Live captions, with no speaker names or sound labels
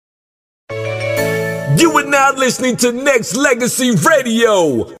You are now listening to Nexxlegacy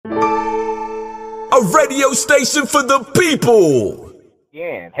Radio, a radio station for the people.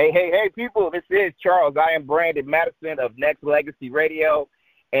 Yeah. Hey, people. This is Charles. I am Brandon Madison of Nexxlegacy Radio,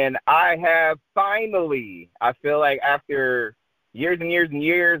 and I have finally, I feel like after years and years and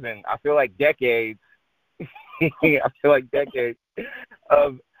years, and I feel like decades,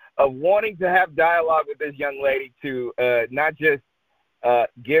 of wanting to have dialogue with this young lady to not just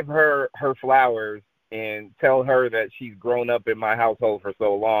give her flowers and tell her that she's grown up in my household for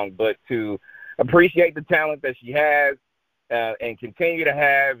so long, but to appreciate the talent that she has and continue to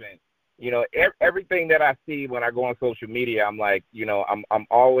have. And, you know, everything that I see when I go on social media, I'm like, you know, I'm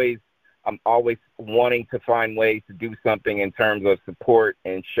always wanting to find ways to do something in terms of support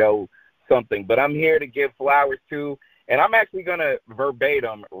and show something. But I'm here to give flowers too. And I'm actually going to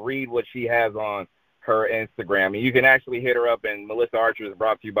verbatim read what she has on her Instagram. And you can actually hit her up, and Melissa Archer is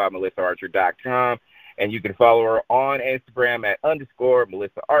brought to you by melissaarcher.com. And you can follow her on Instagram at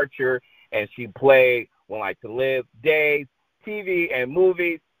 _Melissa Archer. And she played When I Like to Live, Days, TV and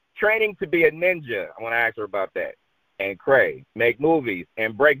movies, Training to be a Ninja. I want to ask her about that. And Cray, Make Movies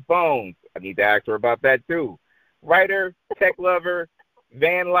and Break Phones. I need to ask her about that too. Writer, tech lover,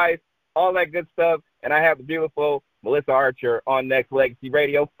 van life, all that good stuff. And I have the beautiful Melissa Archer on Nexxlegacy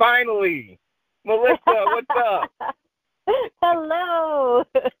Radio. Finally, Melissa, what's up? Hello.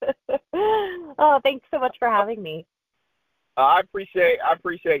 Oh, thanks so much for having me. I appreciate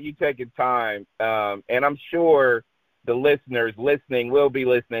you taking time, and I'm sure the listeners listening will be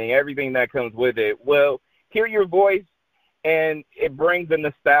listening. Everything that comes with it will hear your voice, and it brings the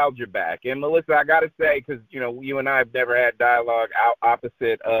nostalgia back. And Melissa, I gotta say, because you know you and I have never had dialogue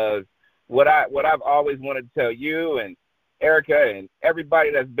opposite of what I've always wanted to tell you and Erica and everybody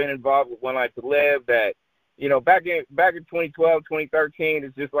that's been involved with One Life to Live, that, you know, back in 2012, 2013,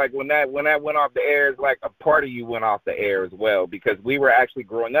 it's just like when that went off the air, it's like a part of you went off the air as well, because we were actually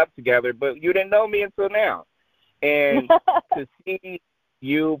growing up together, but you didn't know me until now. And to see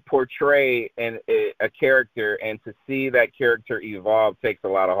you portray a character and to see that character evolve takes a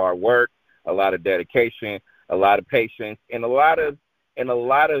lot of hard work, a lot of dedication, a lot of patience, and a lot of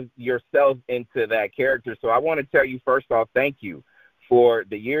yourself into that character. So I want to tell you, first off, thank you for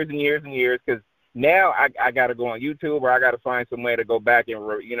the years and years and years, because now I got to go on YouTube, or I got to find some way to go back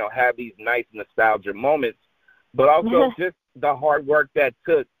and, you know, have these nice nostalgia moments, but also just the hard work that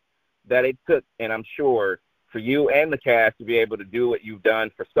it took, and I'm sure for you and the cast to be able to do what you've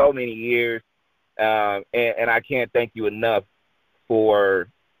done for so many years. And I can't thank you enough for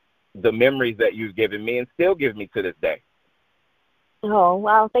the memories that you've given me and still give me to this day. Oh,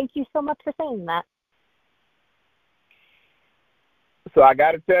 wow. Thank you so much for saying that. So I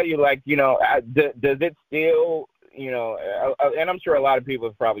got to tell you, like, you know, does it still, you know, and I'm sure a lot of people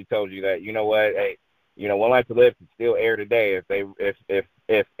have probably told you that, you know what, hey, you know, One Life to Live can still air today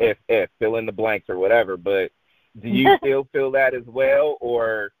if fill in the blanks or whatever. But do you still feel that as well?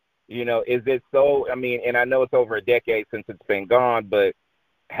 Or, you know, is it so, I mean, and I know it's over a decade since it's been gone, but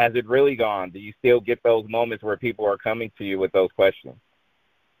has it really gone? Do you still get those moments where people are coming to you with those questions?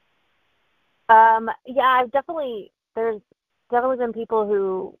 Yeah, there's definitely been people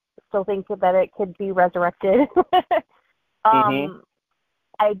who still think that it could be resurrected. I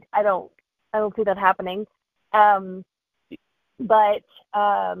don't see that happening. But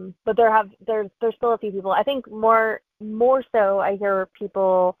there's still a few people. I think more so I hear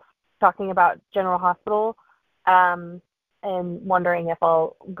people talking about General Hospital, and wondering if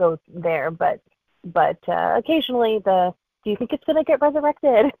I'll go there. But occasionally do you think it's gonna get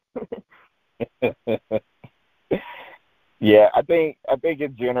resurrected? Yeah, I think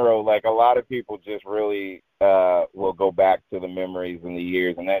in general, like, a lot of people just really will go back to the memories and the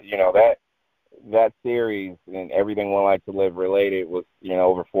years, and that, you know, that series and everything One Life to Live related was, you know,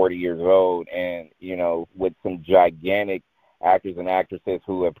 over 40 years old, and, you know, with some gigantic actors and actresses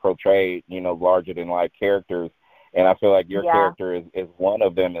who have portrayed, you know, larger than life characters, and I feel like your character is one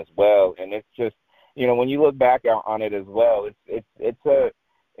of them as well. And it's just, you know, when you look back on it as well, it's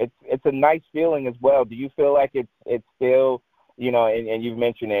a nice feeling as well. Do you feel like it's still, you know, and you've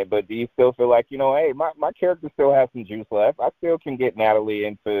mentioned it, but do you still feel like, you know, hey, my character still has some juice left. I still can get Natalie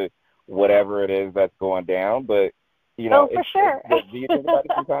into whatever it is that's going down, but, you know. Oh, for sure. Do you think about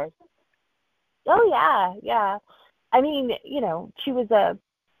it sometimes? Oh, yeah. I mean, you know, she was a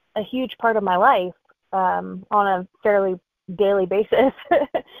huge part of my life on a fairly daily basis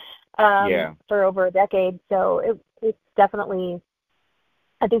for over a decade. So it's definitely,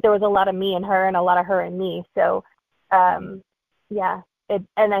 I think there was a lot of me in her and a lot of her in me. So, and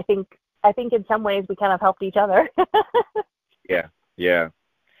I think in some ways we kind of helped each other. Yeah.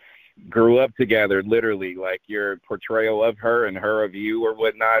 grew up together, literally, like your portrayal of her and her of you or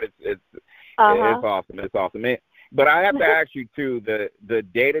whatnot. It's awesome. It's awesome. But I have to ask you too, the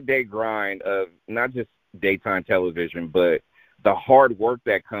day-to-day grind of not just daytime television, but the hard work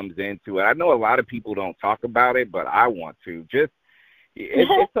that comes into it. I know a lot of people don't talk about it, but I want to. Just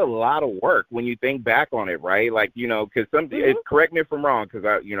it's a lot of work when you think back on it, right? Like, you know, because correct me if I'm wrong, because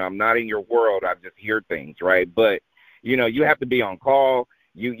I'm not in your world. I just hear things, right? But you know, you have to be on call.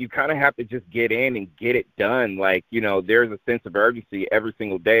 You kind of have to just get in and get it done. Like, you know, there's a sense of urgency every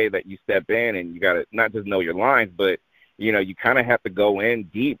single day that you step in, and you got to not just know your lines, but, you know, you kind of have to go in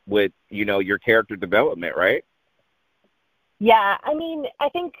deep with, you know, your character development, right? Yeah, I mean, I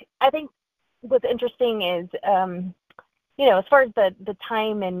think what's interesting is, you know, as far as the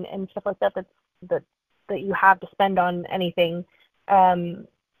time and stuff like that that you have to spend on anything, every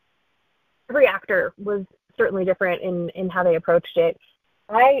actor was certainly different in how they approached it.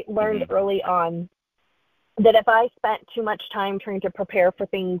 I learned early on that if I spent too much time trying to prepare for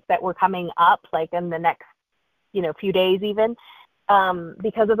things that were coming up, like in the next, you know, few days even,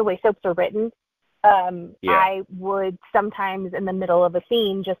 because of the way soaps are written, I would sometimes in the middle of a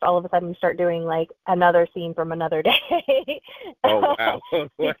scene just all of a sudden start doing like another scene from another day. Oh, wow.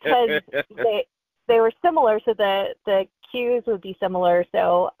 Because they were similar, so the cues would be similar,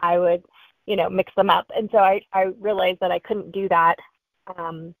 so I would, you know, mix them up. And so I realized that I couldn't do that.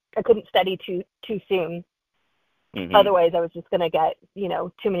 I couldn't study too soon. Otherwise, I was just going to get, you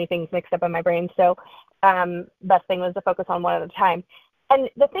know, too many things mixed up in my brain. So best thing was to focus on one at a time. And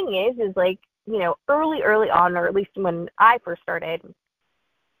the thing is like, you know, early on, or at least when I first started,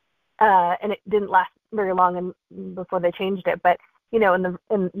 and it didn't last very long before they changed it, but, you know,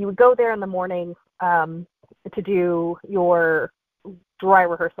 and you would go there in the morning to do your dry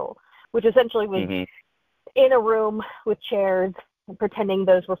rehearsal, which essentially was in a room with chairs, pretending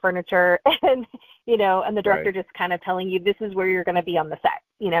those were furniture, and, you know, and the director just kind of telling you this is where you're going to be on the set,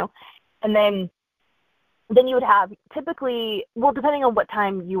 you know. And then you would have typically, well, depending on what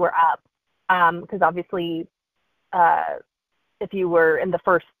time you were up, because obviously if you were in the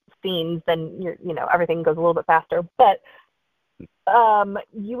first scenes, then you know, everything goes a little bit faster. But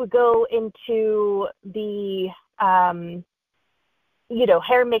you would go into the you know,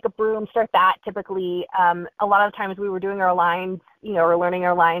 hair and makeup room, start that typically. A lot of times we were doing our lines, you know, or learning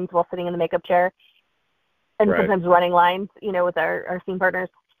our lines while sitting in the makeup chair, and sometimes running lines, you know, with our scene partners.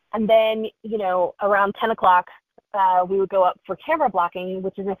 And then, you know, around 10 o'clock, we would go up for camera blocking,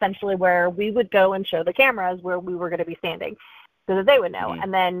 which is essentially where we would go and show the cameras where we were going to be standing so that they would know.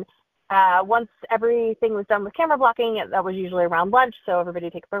 And then once everything was done with camera blocking, that was usually around lunch. So everybody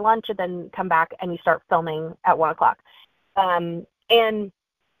takes their lunch and then come back and you start filming at 1 o'clock. And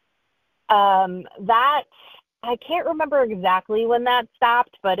that, I can't remember exactly when that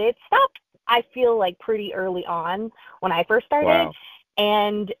stopped, but it stopped, I feel like, pretty early on when I first started. Wow.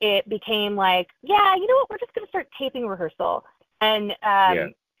 And it became like, yeah, you know what, we're just going to start taping rehearsal. And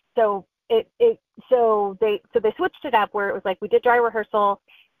so they switched it up where it was like we did dry rehearsal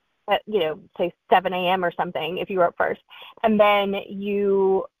at, you know, say 7 a.m. or something if you were up first. And then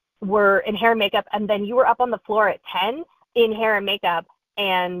you were in hair and makeup, and then you were up on the floor at 10 in hair and makeup,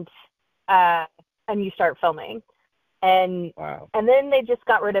 and you start filming. And and then they just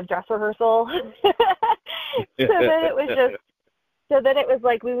got rid of dress rehearsal. So then it was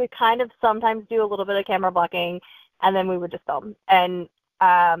like we would kind of sometimes do a little bit of camera blocking, and then we would just film. And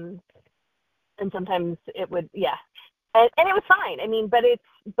sometimes it would, and it was fine. I mean, but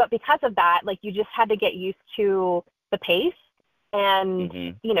because of that, like, you just had to get used to the pace.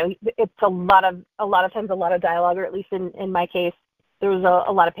 And you know, it's a lot of times a lot of dialogue, or at least in my case, there was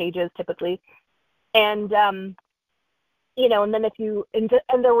a lot of pages typically. And you know, and then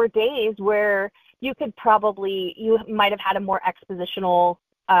and there were days where you might have had a more expositional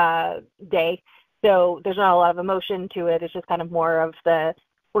day. So there's not a lot of emotion to it. It's just kind of more of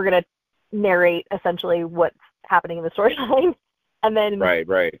we're going to narrate essentially what's happening in the storyline. And then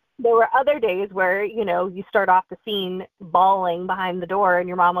there were other days where, you know, you start off the scene bawling behind the door, and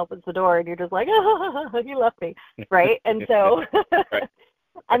your mom opens the door and you're just like, oh, you left me. Right. And so,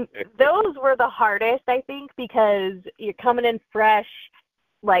 and those were the hardest, I think, because you're coming in fresh,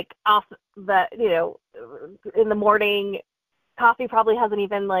 like off the, you know, in the morning, coffee probably hasn't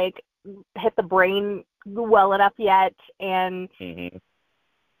even like hit the brain well enough yet. And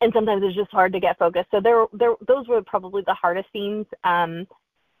sometimes it's just hard to get focused. So those were probably the hardest scenes. And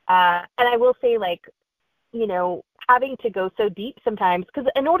I will say, like, you know, having to go so deep sometimes, because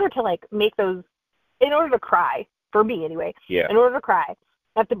in order to like make those, in order to cry, for me anyway, in order to cry,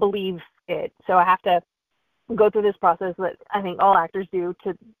 I have to believe it. So I have to go through this process that I think all actors do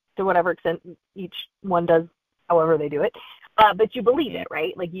to whatever extent each one does, however they do it. But you believe it,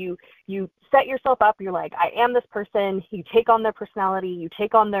 right? Like you set yourself up. You're like, I am this person. You take on their personality. You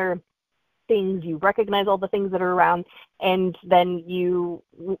take on their things. You recognize all the things that are around, and then you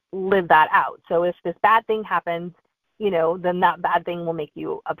live that out. So if this bad thing happens, then that bad thing will make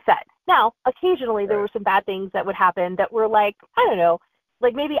you upset. Now, occasionally there were some bad things that would happen that were like, I don't know,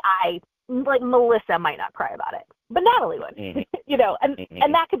 like maybe like Melissa might not cry about it, but Natalie would,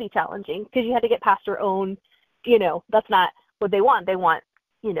 and that could be challenging because you had to get past your own, that's not what they want. They want,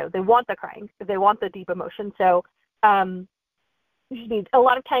 they want the crying, they want the deep emotion. So, a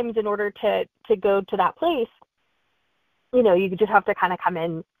lot of times in order to go to that place, you just have to kind of come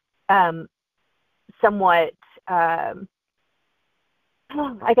in, somewhat, I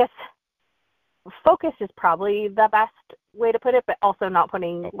guess focus is probably the best way to put it, but also not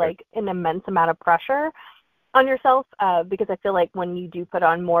putting like an immense amount of pressure on yourself, because I feel like when you do put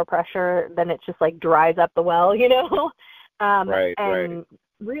on more pressure, then it just like dries up the well,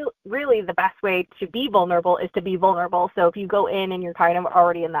 Really the best way to be vulnerable is to be vulnerable. So if you go in and you're kind of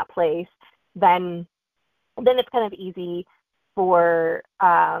already in that place, then it's kind of easy for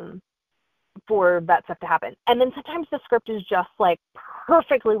that stuff to happen. And then sometimes the script is just like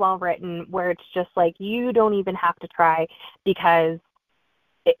perfectly well written, where it's just like you don't even have to try, because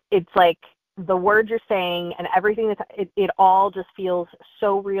it's like the words you're saying and everything it all just feels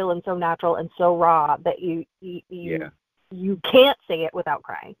so real and so natural and so raw that you can't say it without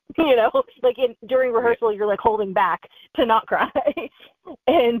crying. Like during rehearsal, you're like holding back to not cry,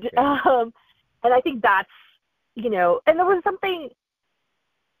 and I think that's and there was something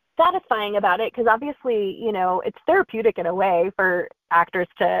satisfying about it, because obviously it's therapeutic in a way for actors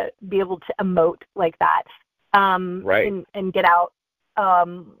to be able to emote like that, and get out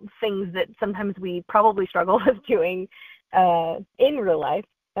things that sometimes we probably struggle with doing in real life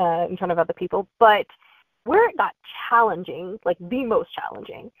in front of other people. But where it got challenging, like the most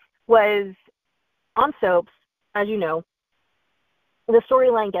challenging, was on soaps. As you know, the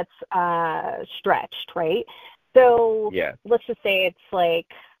storyline gets stretched, right? So let's just say it's like,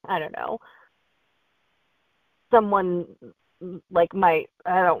 I don't know, someone like I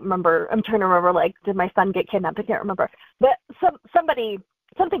don't remember, I'm trying to remember, like, did my son get kidnapped? I can't remember. But something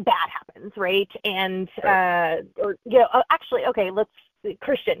bad happens, right? And,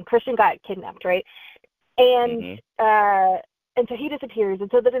 Christian got kidnapped, right? And, and so he disappears, and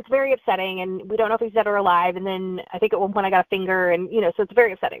so that it's very upsetting, and we don't know if he's dead or alive, and then I think at one point I got a finger, and, so it's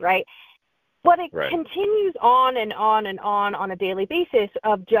very upsetting, right? But it continues on and on and on a daily basis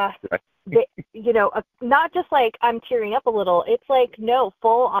of just, not just like I'm tearing up a little. It's like, no,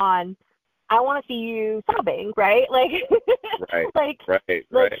 full on, I want to see you sobbing, right? Like,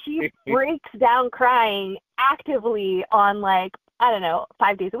 she breaks down crying actively on, like, I don't know,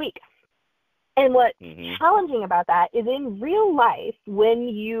 5 days a week. And what's challenging about that is in real life, when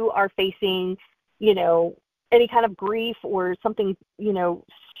you are facing, any kind of grief or something,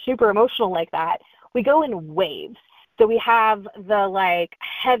 super emotional like that, we go in waves. So we have the like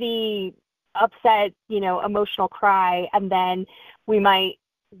heavy, upset, emotional cry, and then we might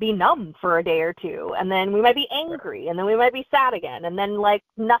be numb for a day or two, and then we might be angry, and then we might be sad again, and then like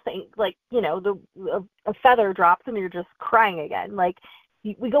nothing, like, a feather drops and you're just crying again. Like,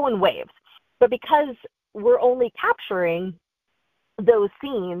 we go in waves. But because we're only capturing those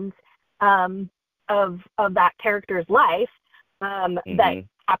scenes of that character's life that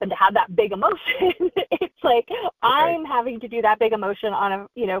happen to have that big emotion, it's like I'm having to do that big emotion on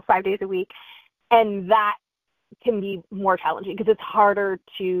 5 days a week, and that can be more challenging because it's harder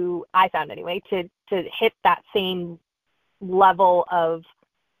to, I found anyway, to hit that same level of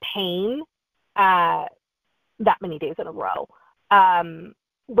pain that many days in a row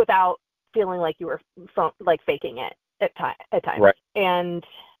without feeling like you were faking it at times. Right. And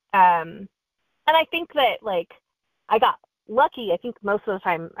I think that, like, I got lucky. I think most of the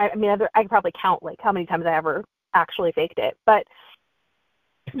time, I could probably count, like, how many times I ever actually faked it. But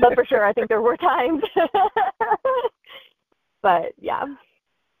for sure, I think there were times. But, yeah.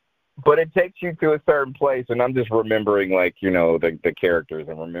 But it takes you to a certain place, and I'm just remembering, like, the characters,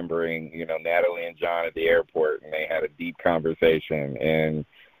 and remembering, Natalie and John at the airport, and they had a deep conversation, and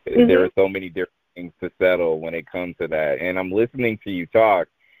there are so many different things to settle when it comes to that. And I'm listening to you talk,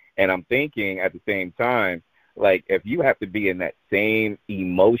 and I'm thinking at the same time, like, if you have to be in that same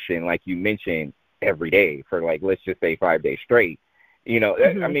emotion, like you mentioned, every day for, like, let's just say 5 days straight,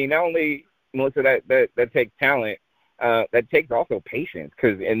 I mean, not only, Melissa, that takes talent, that takes also patience,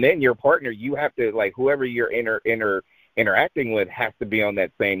 and then your partner, you have to, like, whoever you're interacting with has to be on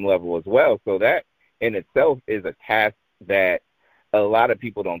that same level as well. So that in itself is a task that a lot of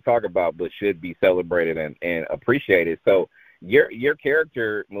people don't talk about, but should be celebrated and appreciated. So your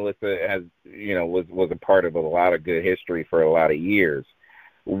character, Melissa, has, was a part of a lot of good history for a lot of years.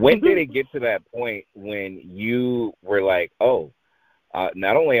 When did it get to that point when you were like, oh,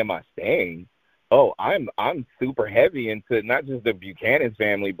 not only am I staying, oh, I'm super heavy into not just the Buchanan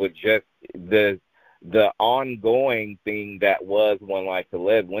family, but just the ongoing thing that was One Life to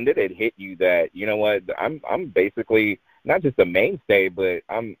Live? When did it hit you that, you know what, I'm basically not just a mainstay, but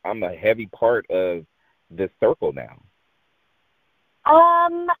I'm a heavy part of this circle now? I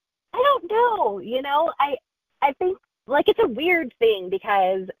don't know. I think, like, it's a weird thing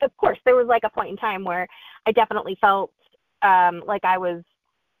because, of course, there was, like, a point in time where I definitely felt like I was,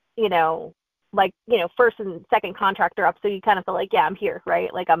 first and second contractor up, so you kind of feel like, yeah, I'm here,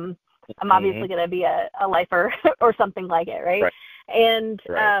 right? Like, I'm obviously going to be a lifer or something like it, right? And,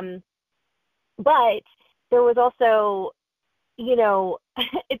 but there was also,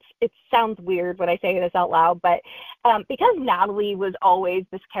 it sounds weird when I say this out loud, but because Natalie was always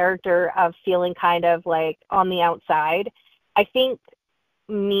this character of feeling kind of like on the outside, I think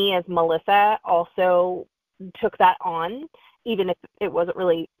me as Melissa also took that on, even if it wasn't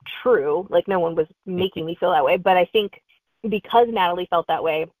really true. Like, no one was making me feel that way. But I think because Natalie felt that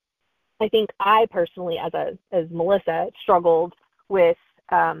way, I think I personally, as Melissa, struggled with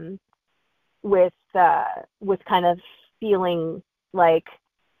kind of feeling like,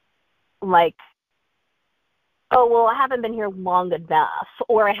 oh, well, I haven't been here long enough,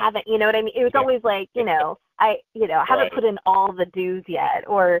 or I haven't, you know what I mean? It was always like, I haven't put in all the dues yet,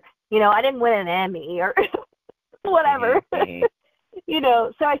 or, I didn't win an Emmy, or whatever.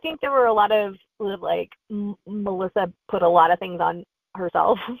 So I think there were a lot of, like, Melissa put a lot of things on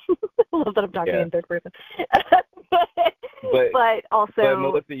herself. I love that I'm talking in third person. but also,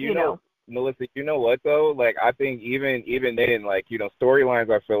 Melissa, Melissa, you know what, though? Like, I think even then, like,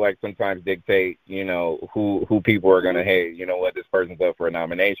 storylines, I feel like sometimes dictate, who people are going to hate. You know what, this person's up for a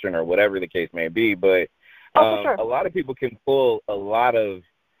nomination or whatever the case may be. But for sure. A lot of people can pull a lot of,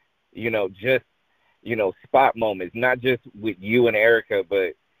 just, spot moments, not just with you and Erica,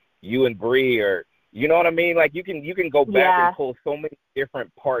 but you and Bree, or, you know what I mean? Like, you can go back and pull so many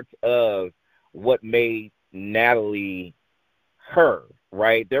different parts of what made Natalie her,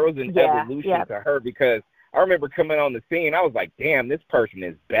 right? There was an evolution to her, because I remember coming on the scene, I was like, damn, this person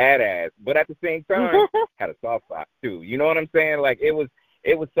is badass, but at the same time had a soft spot too. You know what I'm saying? Like, it was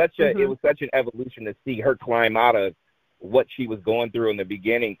such an evolution to see her climb out of what she was going through in the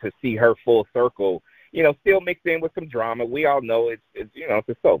beginning, to see her full circle, still mixed in with some drama. We all know it's it's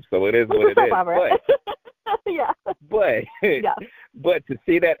a soap, so it is what it is. But to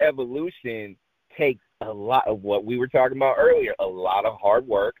see that evolution takes a lot of what we were talking about earlier, a lot of hard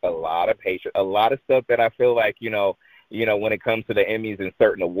work, a lot of patience, a lot of stuff that I feel like, when it comes to the Emmys and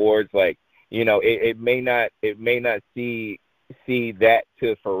certain awards, like, it may not see that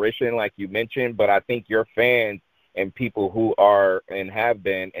to fruition, like you mentioned, but I think your fans and people who are and have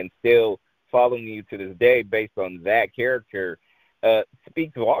been and still following you to this day based on that character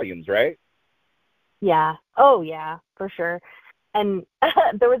speaks volumes, right? Yeah. Oh, yeah, for sure. And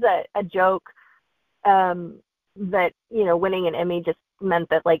there was a joke that, winning an Emmy just meant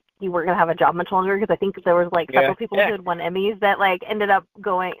that, like, you weren't going to have a job much longer, because I think there was, like, several people who had won Emmys that, like, ended up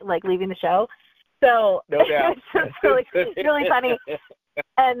going, like, leaving the show. So no doubt. It's really funny.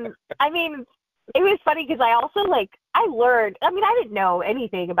 And, I mean, it was funny because I also, like, I learned, I mean, I didn't know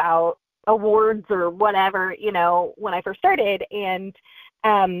anything about awards or whatever, when I first started. And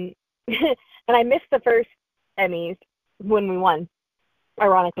and I missed the first Emmys when we won,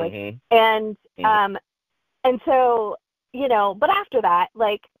 ironically. And so, but after that,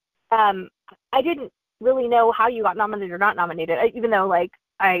 like, I didn't really know how you got nominated or not nominated, even though, like,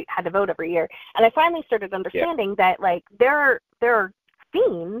 I had to vote every year. And I finally started understanding that, like, there are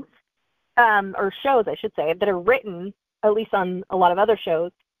scenes, or shows, I should say, that are written, at least on a lot of other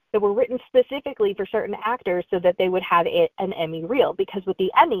shows, that were written specifically for certain actors so that they would have an Emmy reel. Because with the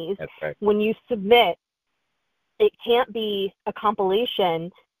Emmys, when you submit, it can't be a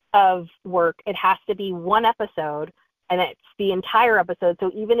compilation of work. It has to be one episode, and it's the entire episode. So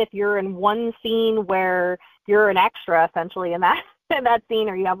even if you're in one scene where you're an extra, essentially, in that scene,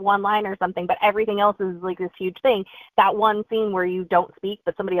 or you have one line or something, but everything else is, like, this huge thing, that one scene where you don't speak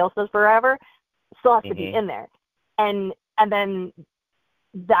but somebody else does forever still has to be in there. And then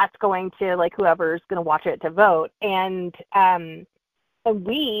that's going to, like, whoever's going to watch it to vote. And our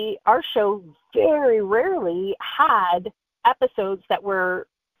show very rarely had episodes that were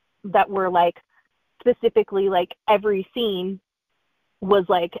like specifically, like, every scene was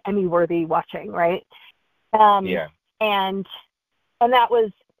like Emmy worthy watching, right? Yeah. And that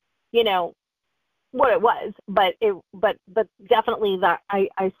was, you know, what it was, but definitely that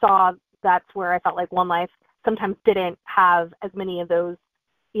I saw that's where I felt like One Life sometimes didn't have as many of those,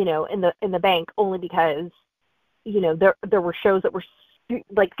 you know, in the bank, only because, you know, there were shows that were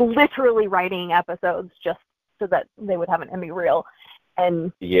like literally writing episodes just so that they would have an Emmy reel,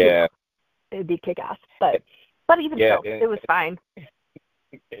 and yeah, you know, it'd be kick-ass. But even so, it was fine.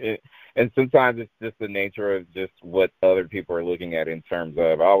 And sometimes it's just the nature of just what other people are looking at in terms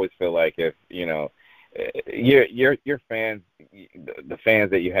of. I always feel like if, you know, your fans, the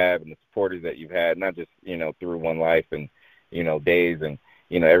fans that you have and the supporters that you've had, not just, you know, through One Life and, you know, Days and,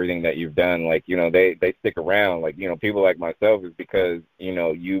 you know, everything that you've done, like, you know, they stick around. Like, you know, people like myself is because, you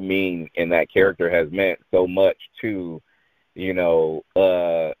know, you mean and that character has meant so much to, you know,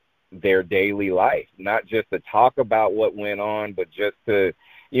 their daily life, not just to talk about what went on, but just to,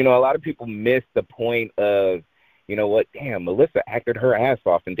 you know, a lot of people miss the point of, you know what, damn, Melissa acted her ass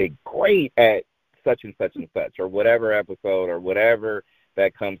off and did great at such and such and such, or whatever episode or whatever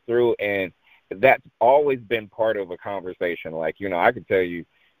that comes through. And that's always been part of a conversation. Like, you know, I could tell you,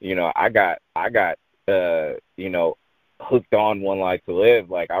 you know, I got, you know, hooked on One Life to Live.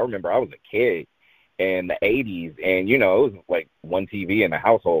 Like, I remember I was a kid in the 80s, and, you know, it was like one TV in the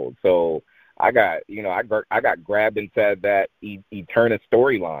household. So I got, you know, I got grabbed into that Eterna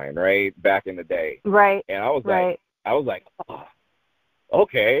storyline, right, back in the day. Right. And I was like, oh,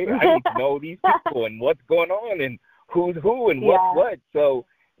 okay, I need to know these people and what's going on and who's who and what's what. So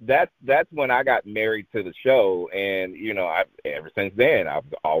that's when I got married to the show. And, you know, ever since then, I've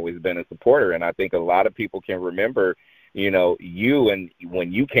always been a supporter. And I think a lot of people can remember, you know, you and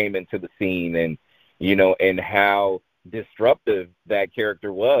when you came into the scene and, you know, and how disruptive that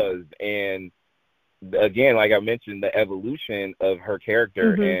character was. And again, like I mentioned, the evolution of her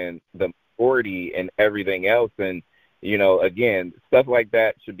character and the maturity and everything else. And, you know, again, stuff like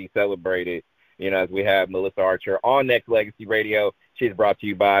that should be celebrated, you know, as we have Melissa Archer on Nexxlegacy Radio. She's brought to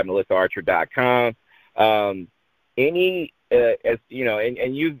you by melissaarcher.com. As you know,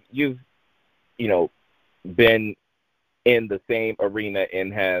 and you've, you know, been in the same arena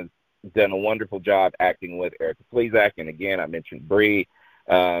and has done a wonderful job acting with Erica Slezak. And again, I mentioned Bree.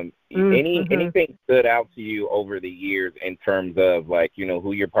 Anything stood out to you over the years in terms of, like, you know,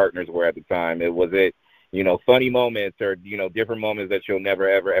 who your partners were at the time? Was it, you know, funny moments or, you know, different moments that you'll never,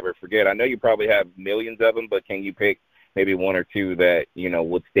 ever, ever forget? I know you probably have millions of them, but can you pick maybe one or two that, you know,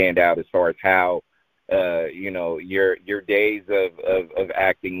 would stand out as far as how, you know, your days of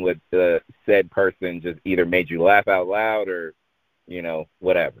acting with said person just either made you laugh out loud or, you know,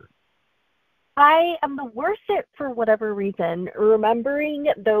 whatever? I am the worst at, for whatever reason,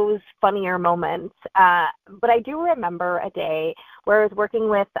 remembering those funnier moments. But I do remember a day where I was working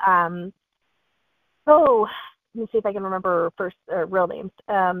with, let me see if I can remember first real names.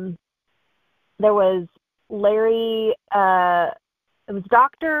 There was Larry, it was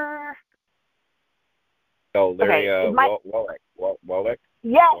Dr. Oh, Larry Wallach?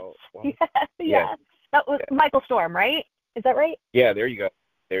 Yes. Yes. That was Michael Storm, right? Is that right? Yeah, there you go.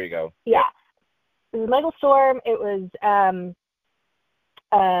 Yeah. Yep. It was Michael Storm. It was, now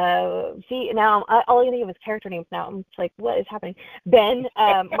all I think of is character names now. I'm just like, what is happening? Ben,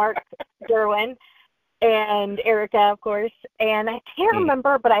 Mark Derwin, and Erica, of course. And I can't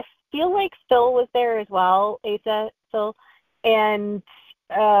remember, but I feel like Phil was there as well, Phil. And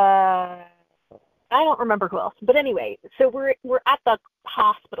I don't remember who else. But anyway, so we're at the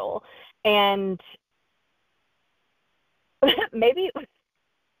hospital, and maybe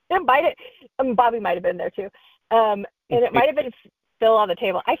it might have, Bobby might have been there too. And it might have been Phil on the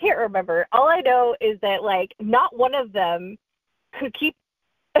table. I can't remember. All I know is that, like, not one of them could keep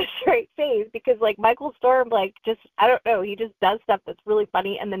a straight face because, like, Michael Storm, like, just, I don't know, he just does stuff that's really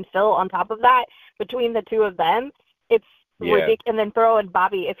funny. And then Phil on top of that, between the two of them, it's ridiculous. And then throw in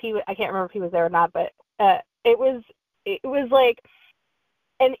Bobby, I can't remember if he was there or not, but it was like,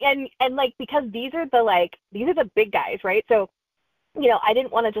 and like, because these are the big guys, right? So, you know, I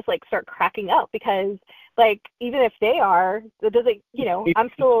didn't want to just, like, start cracking up because, like, even if they are, it doesn't, you know, I'm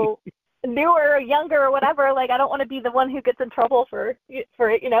still newer or younger or whatever. Like, I don't want to be the one who gets in trouble for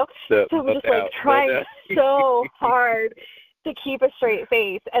it, you know. So I'm just, like, trying so hard to keep a straight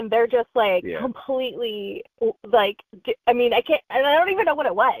face, and they're just, like, completely, like, I mean, I can't, and I don't even know what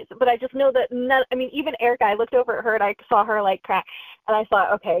it was, but I just know that even Erica, I looked over at her and I saw her, like, crack, and I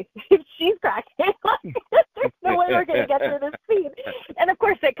thought, okay, if she's cracking, like, there's no way we're gonna get through this scene. And of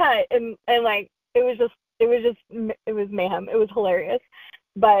course they cut, and like, it was mayhem. It was hilarious.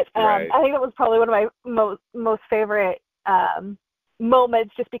 But I think that was probably one of my most favorite,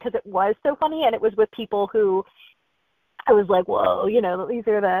 moments just because it was so funny, and it was with people who I was like, whoa, you know, these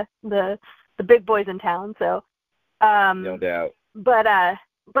are the big boys in town. So, no doubt. But I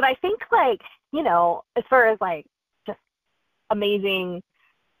think, like, you know, as far as like just amazing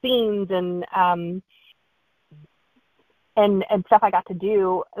scenes and stuff I got to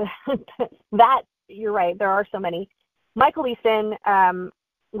do, that, you're right, there are so many. Michael Easton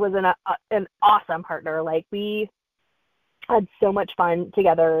was an awesome partner. Like, we had so much fun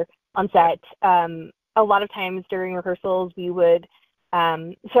together on set. A lot of times during rehearsals, we would,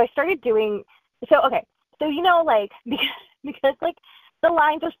 so I started doing, so you know, like, because like the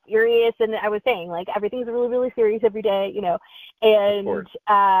lines are serious, and I was saying, like, everything's really, really serious every day, you know, and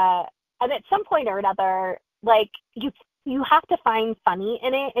at some point or another, like, you have to find funny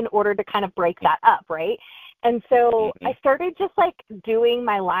in it in order to kind of break that up, right? And so I started just, like, doing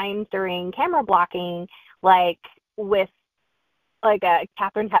my lines during camera blocking, like, with, like, a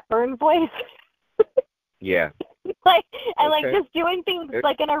Katharine Hepburn voice. Yeah. Like, and, like, just doing things,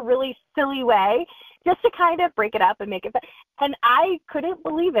 like, in a really silly way, just to kind of break it up and make it fun. And I couldn't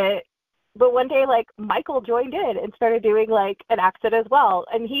believe it, but one day, like, Michael joined in and started doing, like, an accent as well.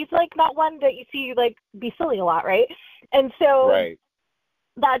 And he's, like, not one that you see, like, be silly a lot, right? And so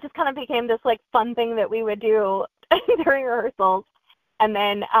that just kind of became this, like, fun thing that we would do during rehearsals. And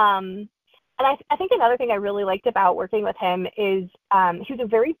then, and I think another thing I really liked about working with him is he was a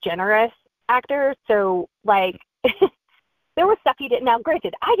very generous actor. So, like, there was stuff he did. Now,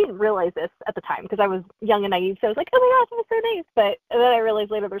 granted, I didn't realize this at the time because I was young and naive. So I was like, oh my gosh, that was so nice. But then I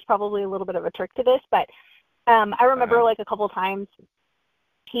realized later there's probably a little bit of a trick to this. But I remember like a couple of times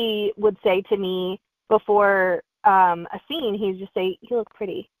he would say to me before a scene, he'd just say, "You look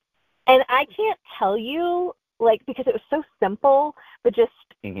pretty." And I can't tell you, like, because it was so simple, but just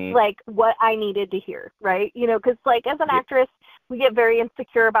like what I needed to hear, right? You know, because, like, as an actress, we get very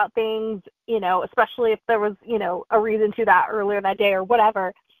insecure about things, you know, especially if there was, you know, a reason to that earlier that day or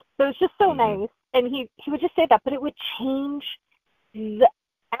whatever. So it's just so nice. And he would just say that, but it would change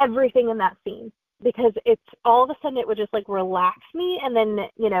everything in that scene, because it's all of a sudden it would just, like, relax me, and then,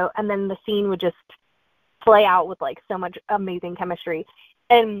 you know, and then the scene would just play out with, like, so much amazing chemistry.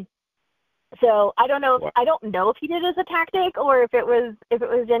 And so I don't know if he did it as a tactic or if it was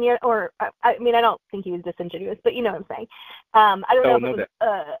genuine, or I mean, I don't think he was disingenuous, but you know what I'm saying. I don't know if it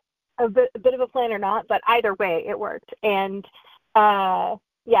was a bit of a plan or not, but either way it worked. And yeah,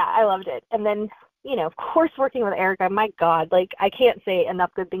 I loved it. And then, you know, of course, working with Erica, my God, like, I can't say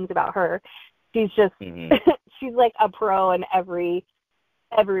enough good things about her. She's just she's like a pro in every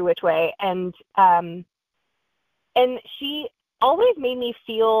which way. And she always made me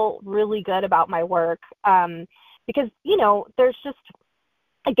feel really good about my work, because, you know, there's just,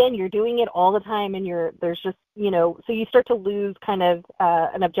 again, you're doing it all the time, and there's just, you know, so you start to lose kind of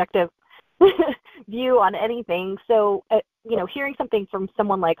an objective view on anything. So, you know, hearing something from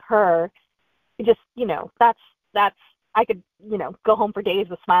someone like her, just, you know, that's I could, you know, go home for days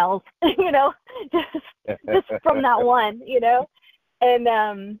with smiles, you know, just from that one, you know. And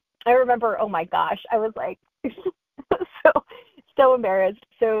I remember, oh my gosh, I was like so embarrassed.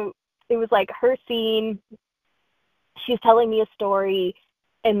 So it was like her scene, she's telling me a story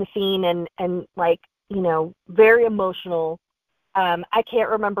in the scene, and like, you know, very emotional. I can't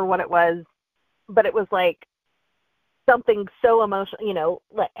remember what it was, but it was like something so emotional, you know,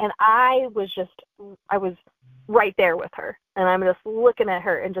 and I was right there with her, and I'm just looking at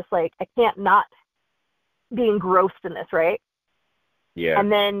her and just like, I can't not be engrossed in this, right? Yeah.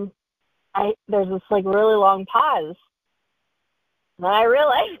 And then there's this, like, really long pause. And then I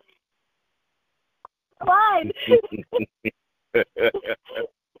realized, line.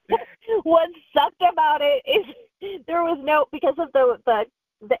 What sucked about it is there was no, because of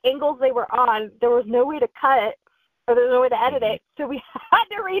the angles they were on, there was no way to cut it, or there was no way to edit it, so we had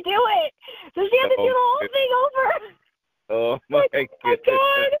to redo it. So she had to do the whole thing over. Oh my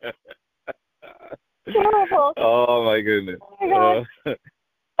goodness. Terrible. Oh my goodness. Oh my God.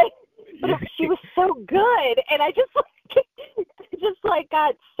 But she was so good, and I just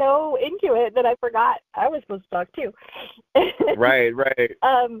got so into it that I forgot I was supposed to talk too. Right.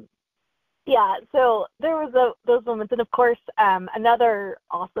 Yeah, so there was those moments, and of course, another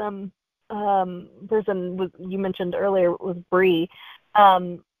awesome person you mentioned earlier was Bree.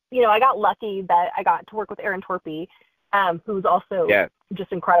 You know, I got lucky that I got to work with Aaron Torpy, who's also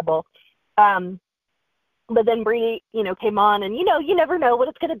just incredible. But then Bree, you know, came on, and, you know, you never know what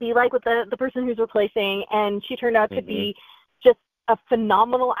it's going to be like with the person who's replacing, and she turned out to be just a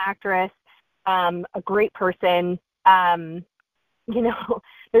phenomenal actress, a great person. You know,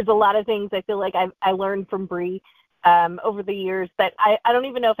 there's a lot of things I feel like I learned from Bree, over the years that I don't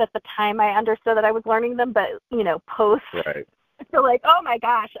even know if at the time I understood that I was learning them, but, post, right. I feel like, oh my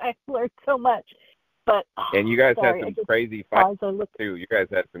gosh, I learned so much. But and you guys had some crazy fights too. You guys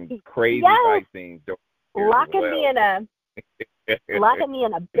had some crazy fight scenes. Locking me in a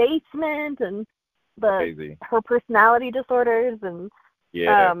basement, and her personality disorders, and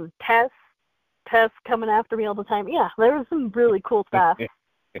Tess coming after me all the time. Yeah, there was some really cool stuff.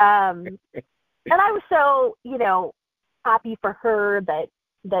 And I was so, happy for her that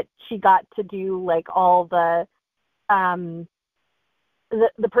she got to do like all the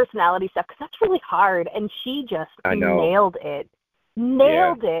personality stuff, because that's really hard, and she just nailed it.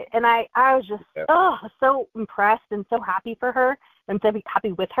 And I was just so impressed and so happy for her, and so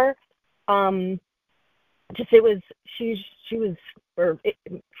happy with her. She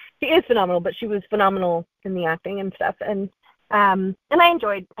is phenomenal, but she was phenomenal in the acting and stuff, and I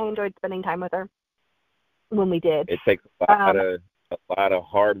enjoyed spending time with her when we did. It takes a lot of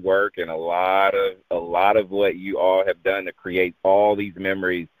hard work and a lot of what you all have done to create all these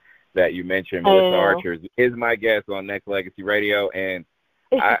memories that you mentioned. Melissa Archer is my guest on Nexxlegacy Radio, and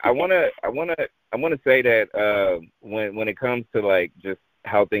I want to say that when it comes to like just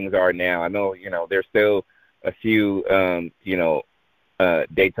how things are now, I know there's still a few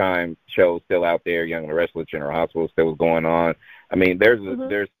daytime shows still out there. Young and the Restless, General Hospital still going on. I mean,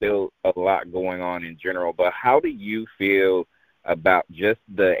 there's still a lot going on in general. But how do you feel about just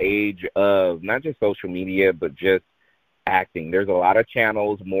the age of not just social media, but just acting? There's a lot of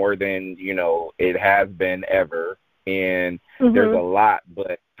channels, more than it has been ever, and there's a lot.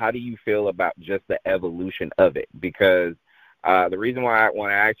 But how do you feel about just the evolution of it? Because the reason why I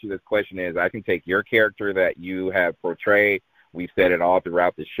want to ask you this question is I can take your character that you have portrayed. We've said it all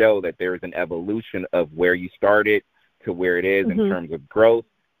throughout the show that there is an evolution of where you started to where it is in terms of growth,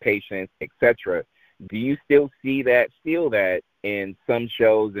 patience, etc. Do you still feel that in some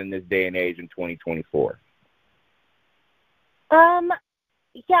shows in this day and age in 2024?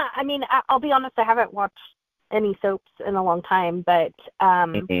 Yeah, I mean, I'll be honest, I haven't watched any soaps in a long time, but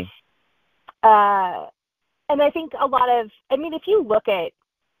and I think if you look at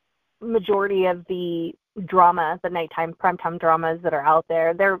majority of the drama, the nighttime primetime dramas that are out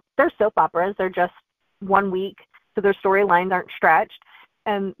there, they're soap operas. They're just 1 week, so their storylines aren't stretched,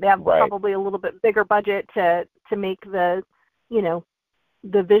 and they have probably a little bit bigger budget to make the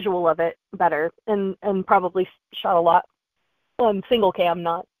the visual of it better, and probably shot a lot on single cam,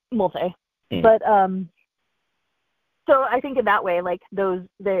 not multi. But so I think in that way, like the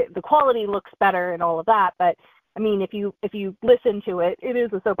quality looks better and all of that. But I mean, if you listen to it, it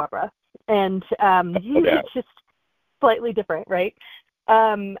is a soap opera, and it's just slightly different, right?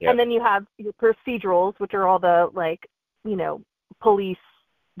 And then you have your procedurals, which are all the police,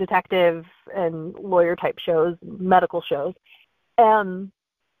 detective, and lawyer type shows, medical shows. So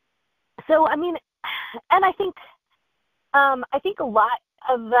I mean, and I think a lot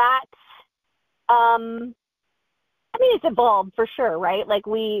of that. I mean, it's evolved for sure, right? Like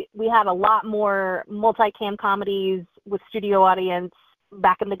we had a lot more multi-cam comedies with studio audience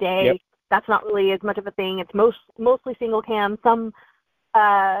back in the day. Yep. That's not really as much of a thing. It's mostly single cam, some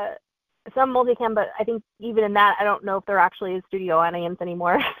multi-cam, but I think even in that, I don't know if there actually is studio audience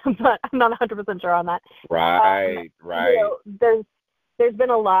anymore. But I'm not 100% sure on that. Right. There's been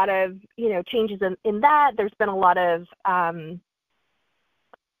a lot of changes in that. There's been a lot of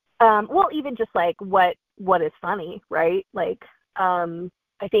even just like what is funny, right? Like I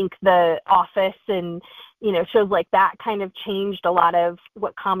think The Office and shows like that kind of changed a lot of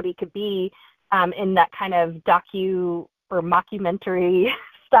what comedy could be in that kind of docu or mockumentary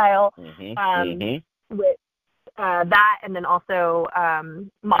style with that, and then also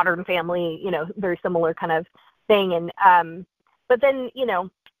Modern Family, very similar kind of thing. And but then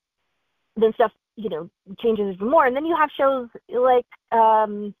then stuff changes even more, and then you have shows like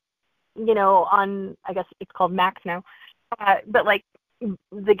on, I guess it's called Max now, but like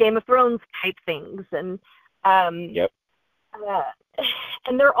the Game of Thrones type things, and and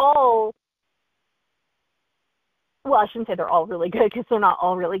they're all, well, I shouldn't say they're all really good, because they're not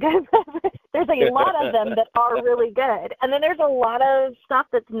all really good. There's a lot of them that are really good, and then there's a lot of stuff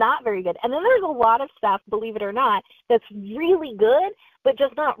that's not very good, and then there's a lot of stuff, believe it or not, that's really good but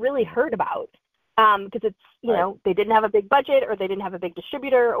just not really heard about, because it's they didn't have a big budget, or they didn't have a big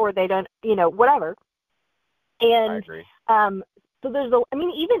distributor, or they don't whatever. And I agree. So there's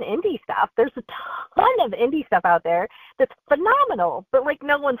even indie stuff. There's a ton of indie stuff out there that's phenomenal, but like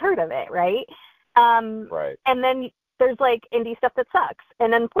no one's heard of it, right? Right. And then there's like indie stuff that sucks.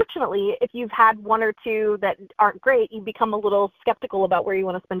 And unfortunately, if you've had one or two that aren't great, you become a little skeptical about where you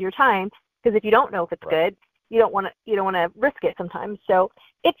want to spend your time, because if you don't know if it's good, don't want to risk it sometimes. So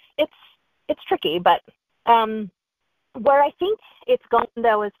it's tricky, but where I think it's gone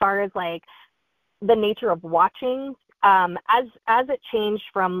though, as far as like the nature of watching, as it changed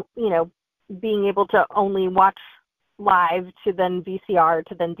from, being able to only watch live to then VCR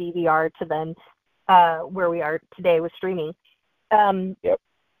to then DVR to then where we are today with streaming. Yep.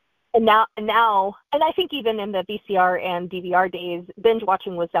 And now, and I think even in the VCR and DVR days, binge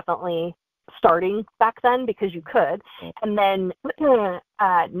watching was definitely starting back then because you could. And then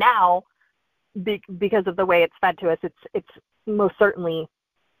now, because of the way it's fed to us, it's most certainly,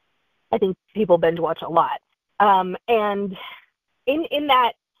 I think people binge watch a lot. And in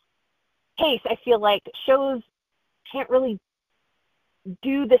that case, I feel like shows can't really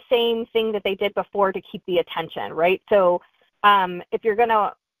do the same thing that they did before to keep the attention, right? So if you're going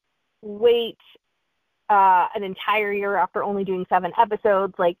to wait an entire year after only doing 7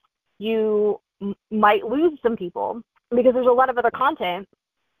 episodes, like you might lose some people because there's a lot of other content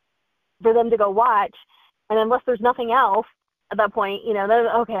for them to go watch. And unless there's nothing else at that point,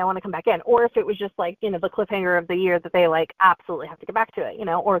 okay, I want to come back in. Or if it was just like, the cliffhanger of the year that they like absolutely have to get back to it,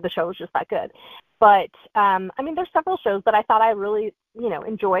 or the show was just that good. But, there's several shows that I thought I really,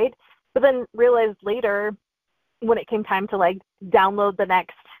 enjoyed, but then realized later when it came time to like download the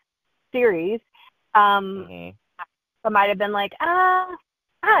next series, I might have been like, I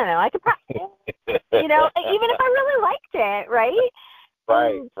don't know, I could probably, even if I really liked it, right?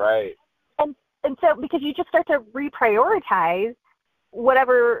 Right. And so, because you just start to reprioritize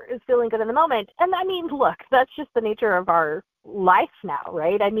whatever is feeling good in the moment. And look, that's just the nature of our life now,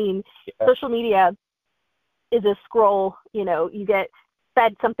 right? Social media is a scroll, you get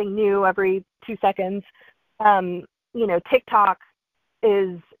fed something new every 2 seconds. TikTok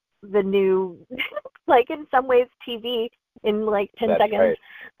is the new, like in some ways TV in like 10 seconds.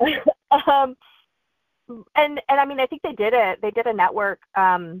 Right. And I think they did a network,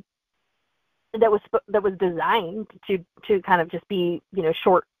 that was designed to kind of just be,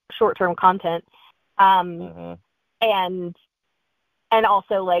 short-term content. And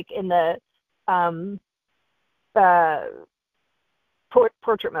also like in the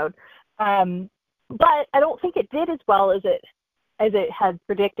portrait mode. But I don't think it did as well as it had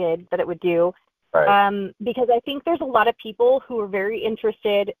predicted that it would do. Right. Because I think there's a lot of people who are very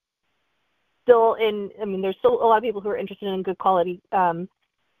interested still in, there's still a lot of people who are interested in good quality,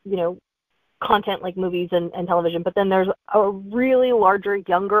 content like movies and television, but then there's a really larger,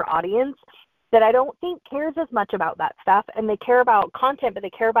 younger audience that I don't think cares as much about that stuff, and they care about content, but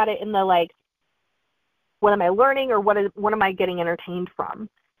they care about it in the like, what am I learning, or what am I getting entertained from,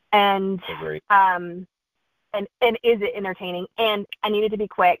 and and is it entertaining? And I need it to be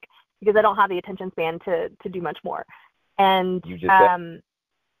quick because I don't have the attention span to do much more. And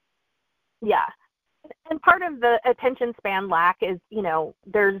yeah, and part of the attention span lack is,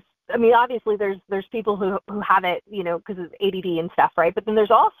 obviously there's people who have it, because of ADD and stuff, right? But then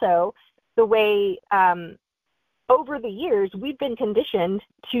there's also the way, over the years, we've been conditioned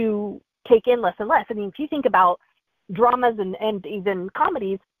to take in less and less. If you think about dramas and even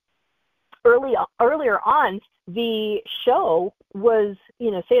comedies, earlier on, the show was,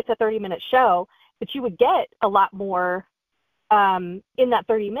 say it's a 30-minute show, but you would get a lot more in that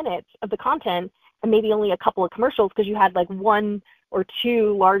 30 minutes of the content, and maybe only a couple of commercials because you had like 1 or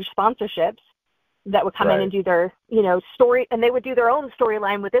 2 large sponsorships that would come in and do their, story, and they would do their own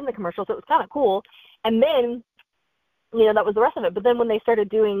storyline within the commercial. So it was kind of cool. And then, that was the rest of it. But then when they started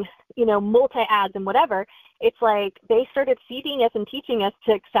doing, multi-ads and whatever, it's like they started feeding us and teaching us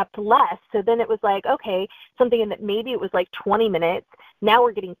to accept less. So then it was like, okay, something that maybe it was like 20 minutes. Now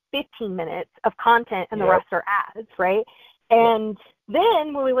we're getting 15 minutes of content and the rest are ads, right? And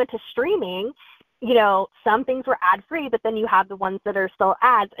then when we went to streaming, some things were ad-free, but then you have the ones that are still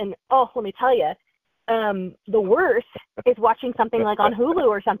ads. And, let me tell you, the worst is watching something like on Hulu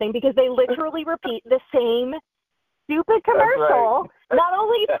or something, because they literally repeat the same stupid commercial, not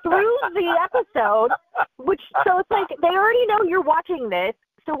only through the episode, so it's like they already know you're watching this,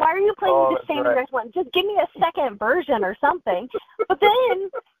 so why are you playing the same exact one? Just give me a second version or something. But then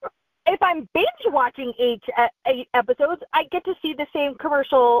if I'm binge watching 8 episodes, I get to see the same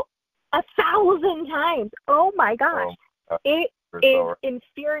commercial 1,000 times. Oh my gosh. It is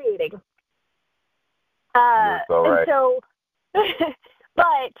infuriating. And so,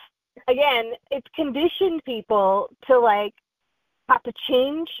 but again, it's conditioned people to like have to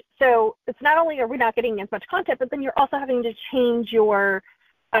change. So it's not only are we not getting as much content, but then you're also having to change your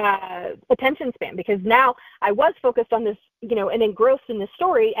attention span, because now I was focused on this, and engrossed in this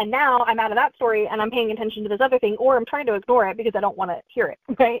story, and now I'm out of that story and I'm paying attention to this other thing, or I'm trying to ignore it because I don't want to hear it,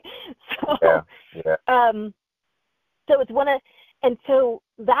 right? So, So it's and so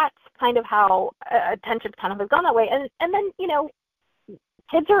that's kind of how attention kind of has gone that way. And then, you know,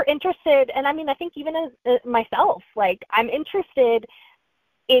 kids are interested, and I mean, I think even as myself, like, I'm interested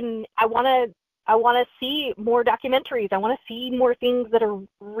in, I want to see more documentaries. I want to see more things that are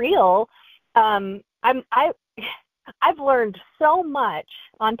real. I've learned so much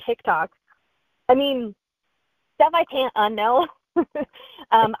on TikTok. I mean, stuff I can't unknow.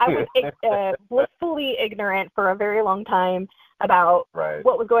 I was blissfully ignorant for a very long time about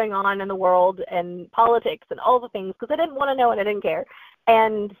what was going on in the world and politics and all the things, because I didn't want to know and I didn't care.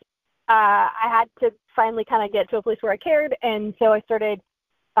 And I had to finally kind of get to a place where I cared, and so I started.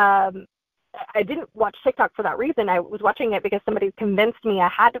 I didn't watch TikTok for that reason. I was watching it because somebody convinced me I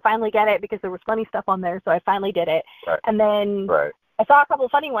had to finally get it because there was funny stuff on there, so I finally did it. And then I saw a couple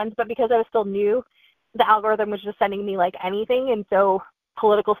of funny ones, but because I was still new, the algorithm was just sending me like anything, and so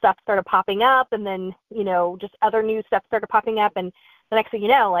political stuff started popping up, and then, you know, just other news stuff started popping up, and the next thing you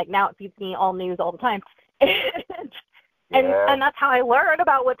know, like, now it feeds me all news all the time. And that's how I learn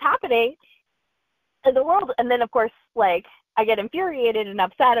about what's happening in the world. And then, of course, like, I get infuriated and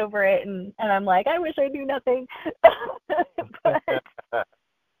upset over it, and I'm like, I wish I knew nothing. but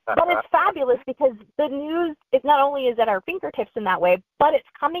it's fabulous because the news is not only is at our fingertips in that way, but it's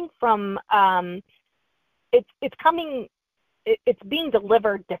coming from it's being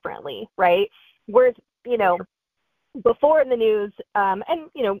delivered differently, right? Whereas, you know, before in the news, and,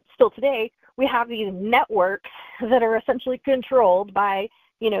 you know, still today, we have these networks that are essentially controlled by,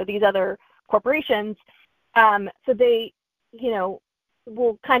 you know, these other corporations. So they, you know,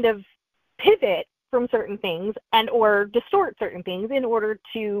 will kind of pivot from certain things and or distort certain things in order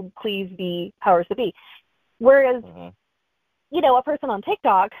to please the powers that be. Whereas, you know, a person on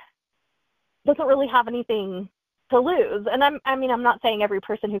TikTok doesn't really have anything to lose. And I'm not saying every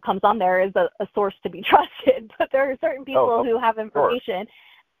person who comes on there is a source to be trusted, but there are certain people who have information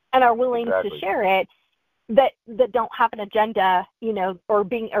and are willing to share it that don't have an agenda, you know, or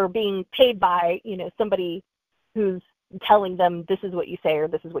being paid by, you know, somebody who's telling them this is what you say or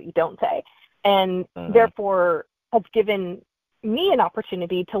this is what you don't say. And therefore has given me an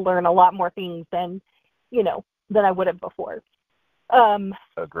opportunity to learn a lot more things than I would have before.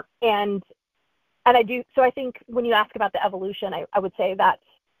 Agree. And I do, so I think when you ask about the evolution, I would say that's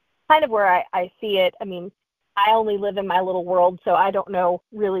kind of where I see it. I mean, I only live in my little world, so I don't know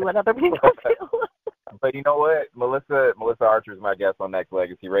really what other people feel. But you know what? Melissa Archer is my guest on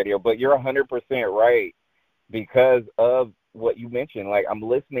Nexxlegacy Radio, but you're 100% right because of what you mentioned. Like, I'm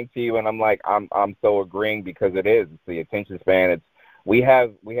listening to you and I'm like, I'm so agreeing because it's the attention span. We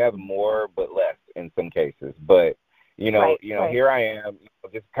have more but less in some cases, but here I am,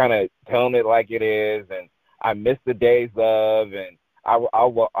 just kind of telling it like it is, and I miss the days of, and I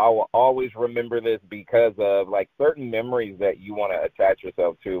will always remember this because of like certain memories that you want to attach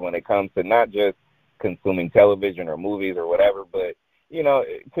yourself to when it comes to not just consuming television or movies or whatever, but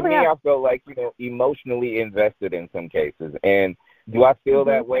to me, I felt like emotionally invested in some cases. And do I feel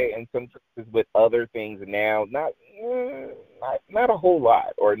that way in some cases with other things now? Not a whole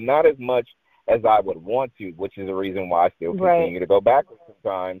lot, or not as much as I would want to, which is the reason why I still continue to go back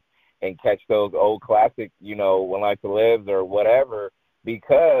sometimes and catch those old classic, When Life Lives or whatever,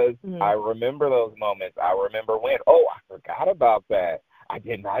 because I remember those moments. I remember when, I forgot about that. I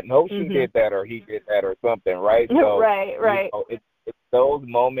did not know she did that or he did that or something, right? So, right. It's those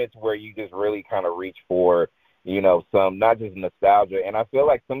moments where you just really kind of reach for, some, not just nostalgia. And I feel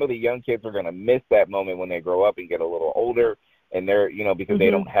like some of the young kids are going to miss that moment when they grow up and get a little older, and they're, because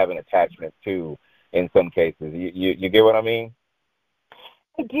they don't have an attachment to, in some cases. You get what I mean?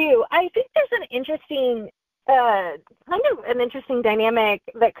 I do. I think there's an interesting, kind of an interesting dynamic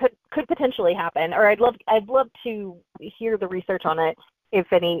that could potentially happen, or I'd love to hear the research on it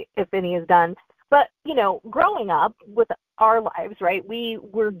if any is done. But, growing up with our lives, right, we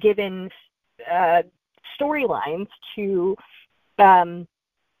were given storylines to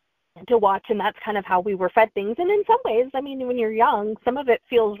watch, and that's kind of how we were fed things. And in some ways, I mean, when you're young, some of it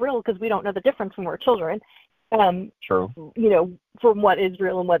feels real because we don't know the difference when we're children. True. From what is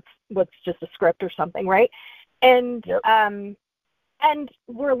real and what's just a script or something, right? And and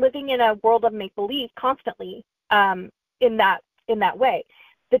we're living in a world of make-believe constantly in that way.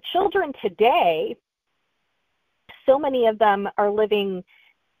 The children today, so many of them are living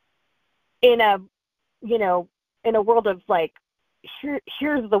in a world of like,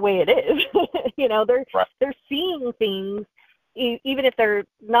 here's the way it is. They're seeing things, even if they're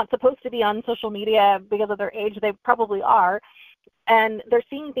not supposed to be on social media because of their age, they probably are, and they're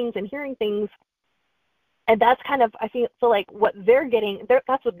seeing things and hearing things, and that's kind of, I feel like what they're getting,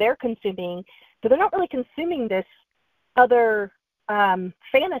 that's what they're consuming, but they're not really consuming this other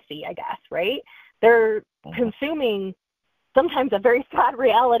fantasy, I guess, right? They're consuming sometimes a very sad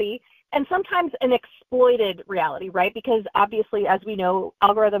reality and sometimes an exploited reality, right? Because obviously, as we know,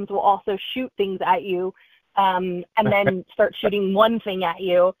 algorithms will also shoot things at you and then start shooting one thing at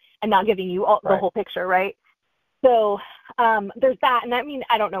you and not giving you the whole picture, right? So there's that. And I mean,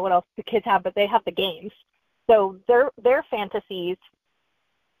 I don't know what else the kids have, but they have the games. So their fantasies,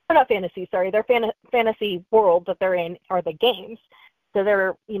 or not fantasies, sorry, their fantasy world that they're in are the games. So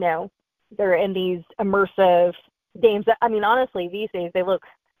they're in these immersive games that, I mean, honestly, these days they look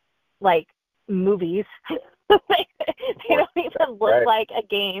like movies. They don't even look like a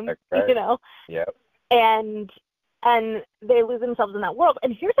game, you know? Yep. And they lose themselves in that world.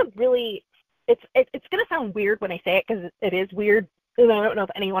 And here's a really, it's going to sound weird when I say it, because it is weird, and I don't know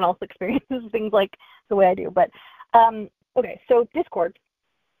if anyone else experiences things like the way I do. But, okay, so Discord,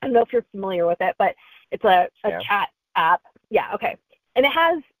 I don't know if you're familiar with it, but it's a chat app. Yeah, okay. And it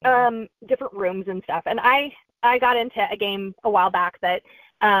has different rooms and stuff. And I got into a game a while back that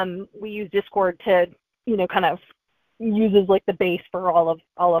we use Discord to, kind of use as like the base for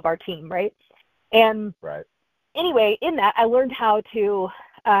all of our team, right? And anyway, in that, I learned how to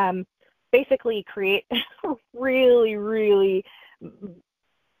basically create really, really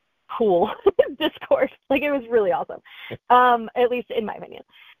cool Discord. Like, it was really awesome, at least in my opinion.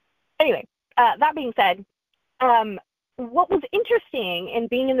 Anyway, that being said, what was interesting in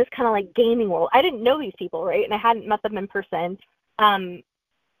being in this kind of like gaming world, I didn't know these people, right? And I hadn't met them in person.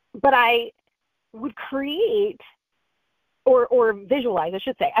 But I would create or visualize, I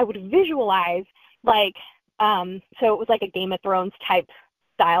should say. I would visualize like, so it was like a Game of Thrones type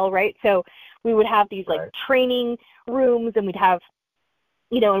style, right? So we would have these like training rooms, and we'd have,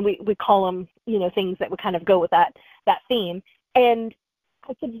 and we call them, things that would kind of go with that theme. And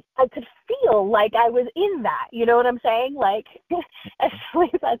I could feel like I was in that, you know what I'm saying? Like, as silly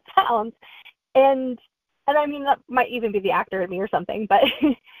as that sounds. And I mean, that might even be the actor in me or something, but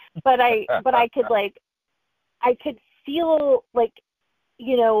I could I could feel like,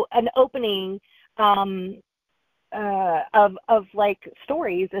 an opening of like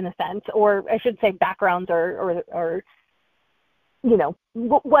stories in a sense, or I should say backgrounds or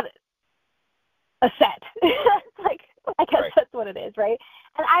what a set. Like, I guess that's what it is, right?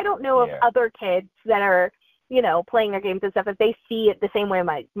 And I don't know if other kids that are, playing their games and stuff, if they see it the same way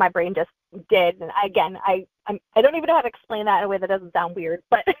my brain just did. And I don't even know how to explain that in a way that doesn't sound weird,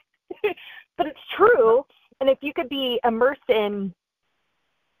 but but it's true. And if you could be immersed in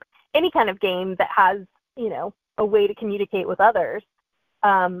any kind of game that has, a way to communicate with others,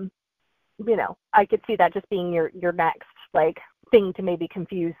 I could see that just being your next like thing to maybe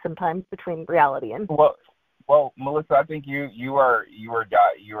confuse sometimes between reality and. Well, Melissa, I think you are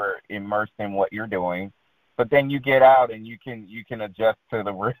immersed in what you're doing, but then you get out and you can adjust to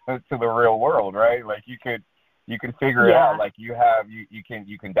the real world, right? Like you can figure it out. Like you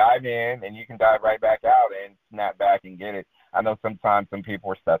can dive in and you can dive right back out and snap back and get it. I know sometimes some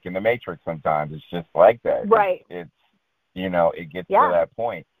people are stuck in the matrix. Sometimes it's just like that. Right. It gets to that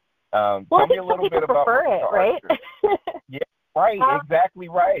point. Well, tell I me think a little some people bit about prefer it, right? Yeah. Right. Exactly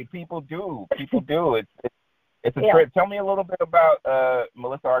right. People do. It's a trip. Tell me a little bit about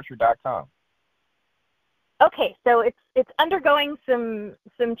melissaarcher.com. Okay, so it's undergoing some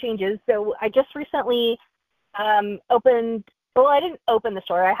changes. So I just recently opened. Well, I didn't open the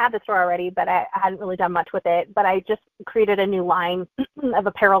store. I had the store already, but I hadn't really done much with it. But I just created a new line of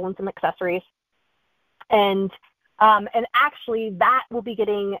apparel and some accessories, and actually that will be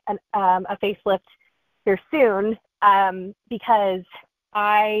getting a facelift here soon, because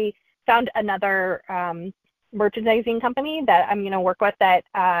I found another merchandising company that I'm going to work with that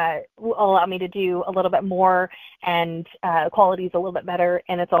will allow me to do a little bit more, and quality is a little bit better,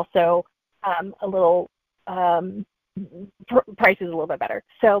 and it's also a little price is a little bit better.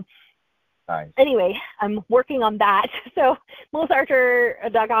 So anyway, I'm working on that. So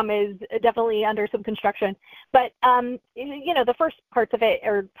melissaarcher.com is definitely under some construction, but the first parts of it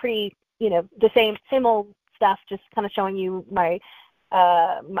are pretty, the same old stuff, just kind of showing you my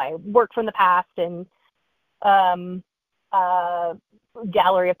work from the past and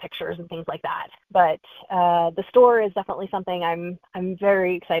gallery of pictures and things like that. But the store is definitely something I'm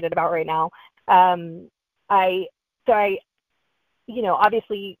very excited about right now. I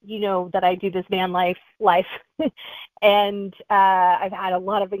obviously that I do this van life, and I've had a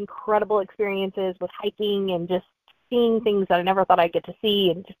lot of incredible experiences with hiking and just seeing things that I never thought I'd get to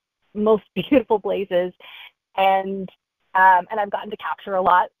see, and just most beautiful places. And I've gotten to capture a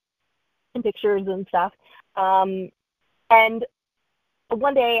lot in pictures and stuff. And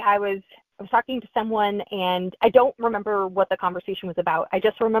one day I was was talking to someone, and I don't remember what the conversation was about. I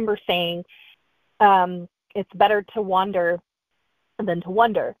just remember saying, it's better to wander than to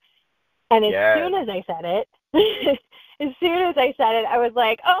wonder. And as soon as I said it, I was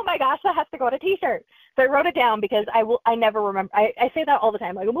like, oh my gosh, that has to go on a t-shirt. So I wrote it down because I never remember. I say that all the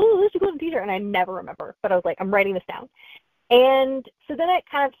time. Like, oh, this should go on a t-shirt, and I never remember. But I was like, I'm writing this down. And so then it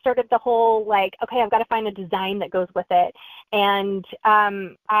kind of started the whole, like, okay, I've got to find a design that goes with it. And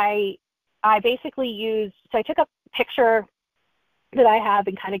I basically so I took a picture that I have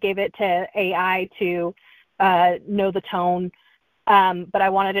and kind of gave it to AI to know the tone. But I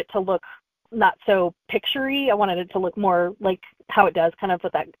wanted it to look not so picture-y. I wanted it to look more like how it does, kind of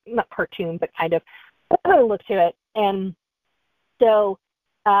with that, not cartoon, but kind of look to it. And so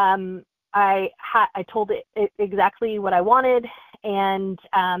I told it exactly what I wanted, and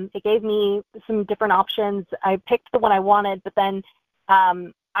it gave me some different options. I picked the one I wanted, but then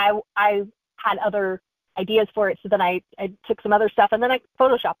I had other ideas for it, so then I took some other stuff, and then I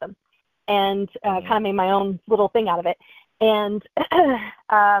photoshopped them and kind of made my own little thing out of it. And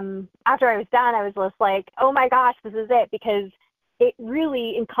after I was done, I was just like, oh my gosh, this is it, because it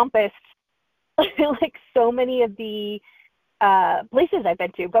really encompassed like so many of the places I've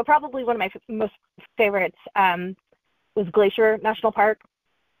been to. But probably one of my most favorites was Glacier National Park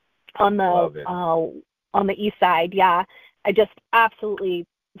on the east side. Yeah, I just absolutely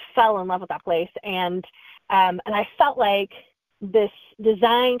fell in love with that place, and I felt like this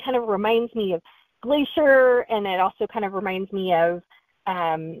design kind of reminds me of Glacier, and it also kind of reminds me of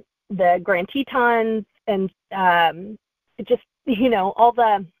the Grand Tetons, and just, you know, all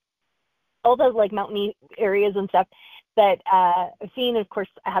the like mountainy areas and stuff that I've seen. Of course,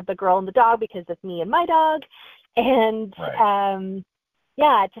 I have the girl and the dog because of me and my dog, and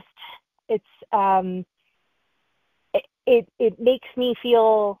yeah, it makes me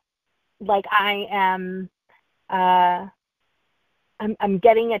feel like I am I'm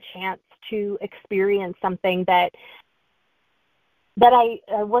getting a chance to experience something that I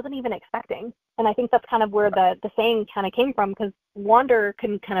wasn't even expecting. And I think that's kind of where the saying kind of came from, because wander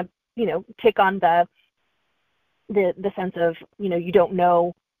can kind of, you know, take on the sense of, you know, you don't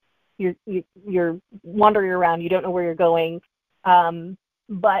know, you're wandering around, you don't know where you're going.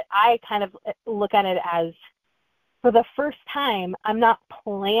 But I kind of look at it as, for the first time, I'm not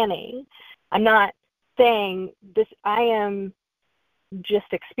planning. I'm not saying this, I am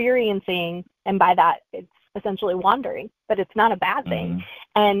just experiencing, and by that it's essentially wandering, but it's not a bad thing.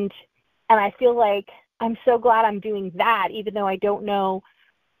 And I feel like I'm so glad I'm doing that, even though I don't know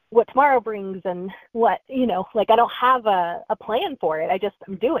what tomorrow brings and what, you know, like I don't have a plan for it.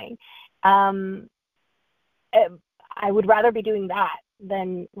 I'm doing. I would rather be doing that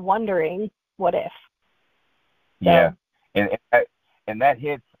than wondering what if. Yeah. And that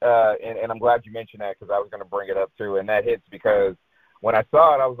hits, and I'm glad you mentioned that, because I was going to bring it up too. And that hits because when I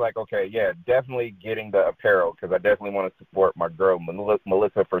saw it, I was like, okay, yeah, definitely getting the apparel, because I definitely want to support my girl,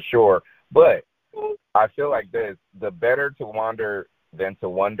 Melissa, for sure. But I feel like this, the better to wander than to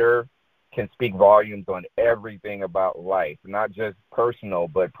wonder can speak volumes on everything about life, not just personal,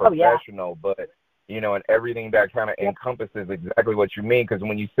 but professional, but, you know, and everything that kind of encompasses exactly what you mean. Because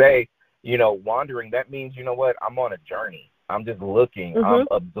when you say, you know, wandering, that means, you know what, I'm on a journey. I'm just looking, I'm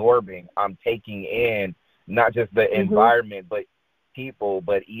absorbing, I'm taking in not just the environment, but people,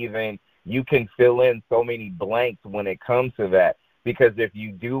 but even you can fill in so many blanks when it comes to that. Because if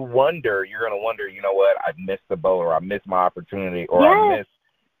you do wonder, you're going to wonder, you know what, I missed the boat, or I missed my opportunity, or I missed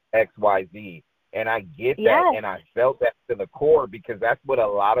XYZ. And I get that, and I felt that to the core, because that's what a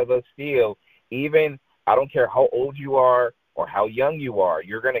lot of us feel. Even, I don't care how old you are or how young you are,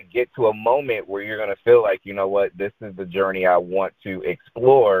 you're going to get to a moment where you're going to feel like, you know what, this is the journey I want to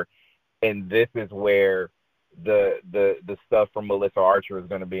explore, and this is where the stuff from Melissa Archer is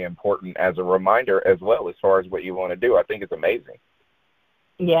going to be important as a reminder as well, as far as what you want to do. I think it's amazing.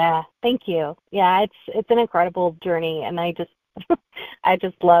 Yeah, thank you. Yeah, it's an incredible journey, and I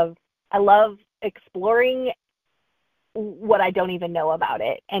love exploring what I don't even know about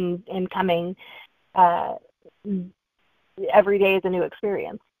it, and coming every day is a new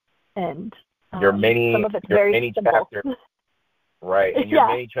experience. And some of it's very simple. Chapters, right? And your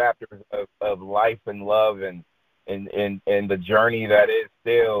many chapters of life and love and the journey that is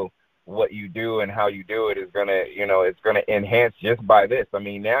still what you do and how you do it is gonna, you know, it's gonna enhance just by this. I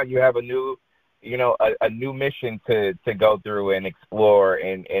mean, now you have a new, you know, a new mission to go through and explore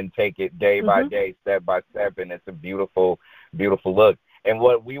and take it day by day, step by step, and it's a beautiful, beautiful look. And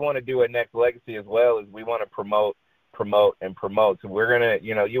what we want to do at Nexxlegacy as well is we want to promote. So we're gonna,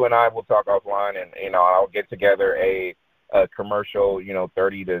 you know, you and I will talk offline, and, you know, I'll get together a a commercial,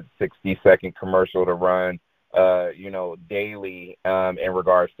 30 to 60-second commercial to run, daily in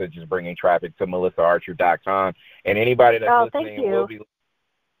regards to just bringing traffic to melissaarcher.com. And anybody that's listening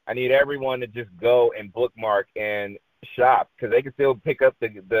I need everyone to just go and bookmark and shop, because they can still pick up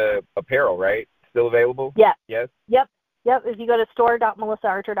the apparel, right? Still available? Yeah. Yes? Yep. If you go to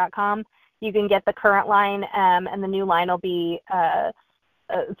store.melissaarcher.com, you can get the current line, and the new line will be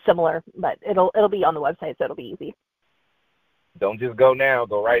similar, but it'll be on the website, so it'll be easy. Don't just go now,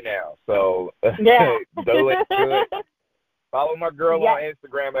 go right now. So yeah. do it. Follow my girl on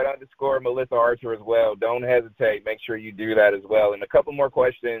Instagram at _Melissa Archer as well. Don't hesitate. Make sure you do that as well. And a couple more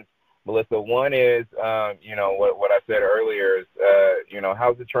questions, Melissa. One is, what I said earlier is,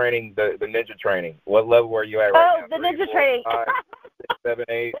 how's the training, the ninja training? What level are you at right now? Oh, the ninja training. 5, 6, 7,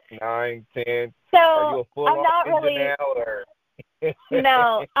 8, 9, 10. So are you a full-on ninja really now, or?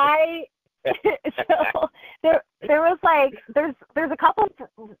 No, so there was there's a couple of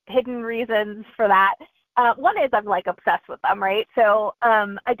hidden reasons for that. One is I'm obsessed with them, right? So I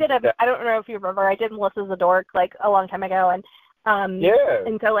don't know if you remember, I did Melissa's a Dork a long time ago, and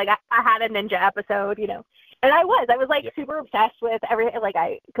and so I had a ninja episode, and I was super obsessed with everything.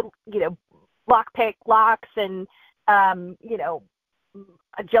 I could lockpick locks and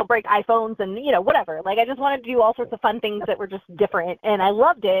jailbreak iPhones and whatever. I just wanted to do all sorts of fun things that were just different, and I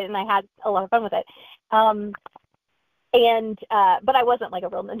loved it, and I had a lot of fun with it. But I wasn't a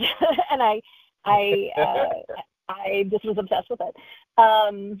real ninja, and I just was obsessed with it.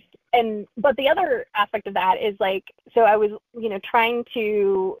 But the other aspect of that is so I was trying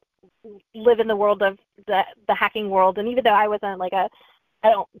to live in the world of the hacking world, and even though I wasn't I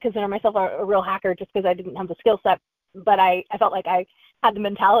don't consider myself a real hacker just because I didn't have the skill set, but I felt like I had the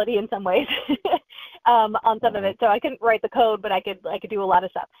mentality in some ways on some of it. So I couldn't write the code, but I could do a lot of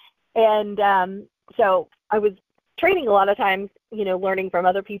stuff. And so I was training a lot of times, learning from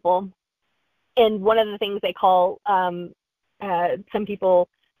other people. And one of the things they call some people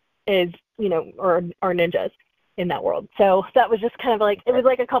is, are ninjas in that world. So that was just kind of it was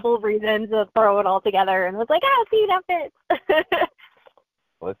a couple of reasons to throw it all together, and it was see, that fits.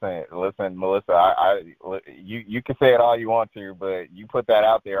 Listen, Melissa, you can say it all you want to, but you put that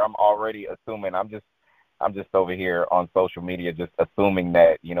out there, I'm already assuming. I'm just over here on social media just assuming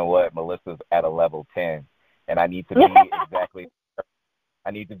that, Melissa's at a level 10, and I need to be exactly. I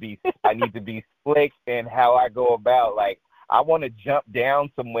need to be slick in how I go about. I want to jump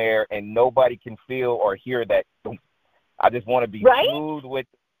down somewhere and nobody can feel or hear that. I just want to be smooth with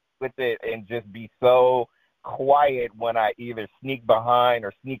it and just be so quiet when I either sneak behind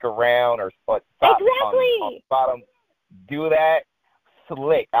or sneak around or stop on bottom. Do that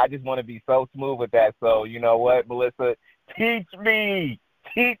slick. I just want to be so smooth with that. So you know what, Melissa, teach me.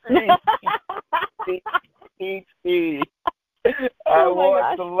 Teach me. I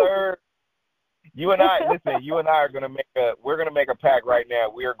want to learn. You and I are gonna make a pact right now.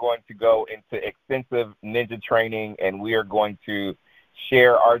 We are going to go into extensive ninja training, and we are going to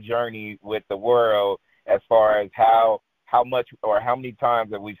share our journey with the world as far as how much or how many times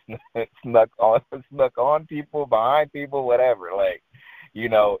that we've snuck on people, behind people, whatever.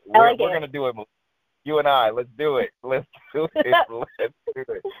 We're gonna do it. You and I, let's do it. Let's do it.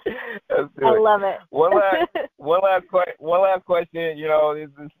 I love it. One last question.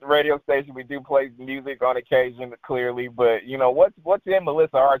 This radio station, we do play music on occasion, clearly, but what's in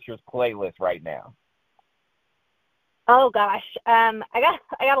Melissa Archer's playlist right now? Oh gosh, I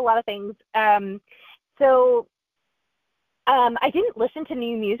got a lot of things. So I didn't listen to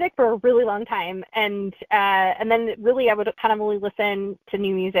new music for a really long time, and then really I would kind of only listen to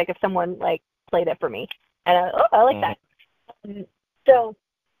new music if someone played it for me, and I like that. So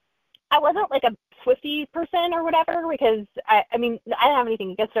I wasn't a Swiftie person or whatever, because I didn't have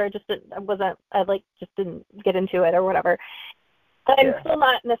anything against her. I just didn't get into it or whatever. But I'm still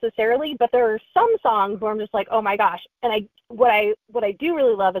not necessarily, but there are some songs where I'm just oh my gosh. And what I do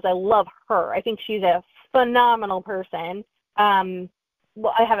really love is I love her. I think she's a phenomenal person.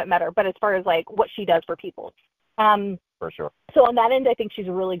 Well, I haven't met her, but as far as what she does for people. For sure. So on that end, I think she's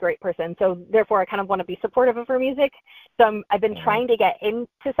a really great person. So therefore, I kind of want to be supportive of her music. So I've been trying to get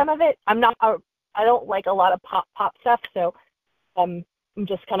into some of it. I don't like a lot of pop stuff. So I'm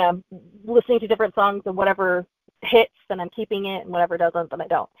just kind of listening to different songs, and whatever hits, then I'm keeping it, and whatever doesn't, then I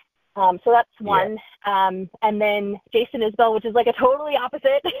don't. So that's one. And then Jason Isbell, which is a totally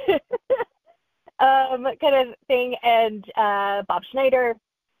opposite kind of thing, and Bob Schneider.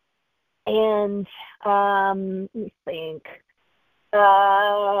 And let me think.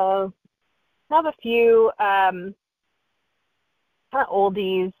 I have a few kind of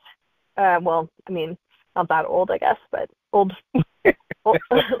oldies. not that old, I guess, but old,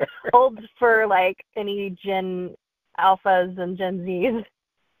 old for like any Gen Alphas and Gen Zs.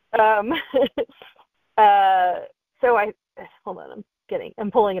 So hold on,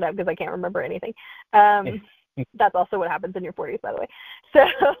 I'm pulling it up because I can't remember anything. That's also what happens in your 40s, by the way. So,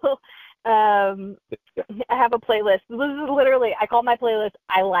 I have a playlist. This is literally, I call my playlist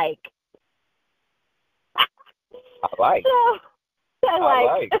I Like. I like. So, I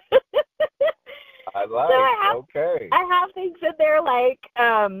like. I like. So Okay. I have things in there like,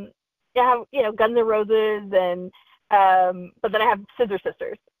 I have, Guns N' Roses and, but then I have Scissor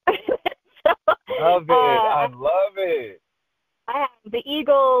Sisters. So, love it. I love it. I have the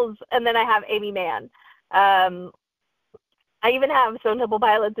Eagles, and then I have Amy Mann. I even have Stone Temple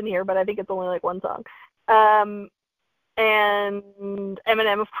Pilots in here, but I think it's only like one song. And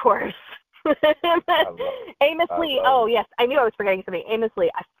Eminem, of course. Amos Lee. Oh, yes. I knew I was forgetting something. Amos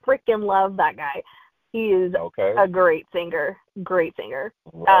Lee. I freaking love that guy. He is a great singer. Great singer.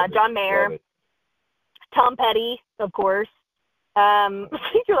 John Mayer. Tom Petty, of course.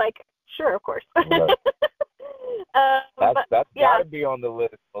 You're like, sure, of course. That's got to be on the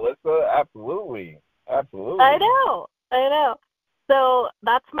list, Melissa. Absolutely. I know. So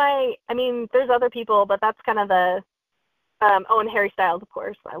that's there's other people, but that's kind of the, and Harry Styles, of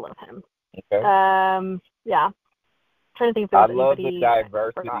course. I love him. Okay. Yeah. I'm trying to think if there's I love the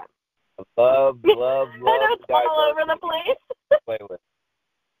diversity. Love I know it's all over the place.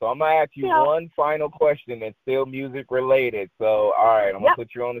 So I'm going to ask you one final question that's still music related. So, all right, I'm going to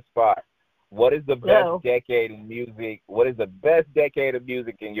put you on the spot. What is the best decade in music? What is the best decade of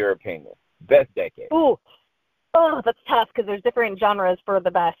music in your opinion? Best decade. Oh, that's tough because there's different genres for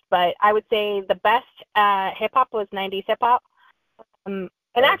the best. But I would say the best hip-hop was 90s hip-hop. And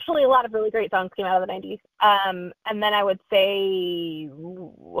actually a lot of really great songs came out of the 90s. And then I would say,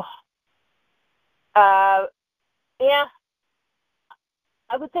 I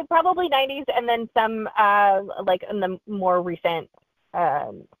would say probably 90s and then some like in the more recent,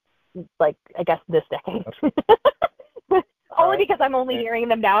 like I guess this decade. Only because I'm only hearing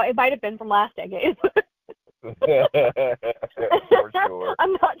them now. It might have been from last decade. For sure.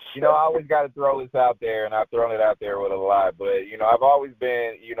 I'm not sure. I always got to throw this out there, and I've thrown it out there with a lot. But, I've always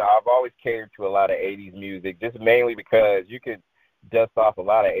catered to a lot of 80s music, just mainly because you could dust off a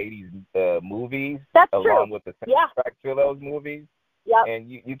lot of 80s movies. That's along true. with the soundtrack to those movies. Yep.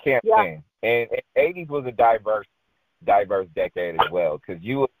 And you can't win. And 80s was a diverse decade as well, because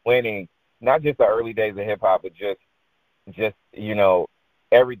you were winning not just the early days of hip-hop, but just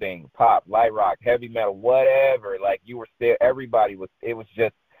everything, pop, light rock, heavy metal, whatever. Like it was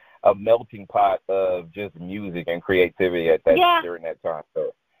just a melting pot of just music and creativity during that time.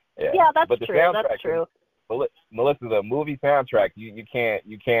 So that's but the true. Soundtrack, that's true. Melissa, the movie soundtrack, you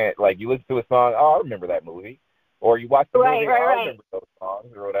can't like you listen to a song, I remember that movie. Or you watch the movie, I remember those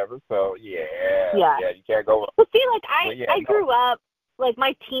songs or whatever. So you can't go wrong. Well, see, like I grew up, like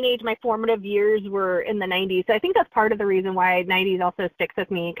my formative years were in the 90s. So I think that's part of the reason why 90s also sticks with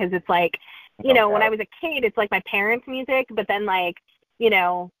me, because it's like, when I was a kid, it's like my parents' music, but then like,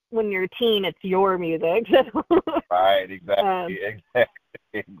 when you're a teen, it's your music. Right,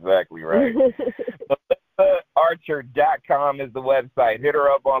 exactly right. MelissaArcher.com is the website. Hit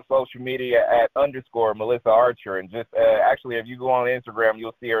her up on social media at _Melissa Archer. And just actually, if you go on Instagram,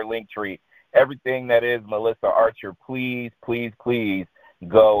 you'll see her link tree. Everything that is Melissa Archer, please, please, please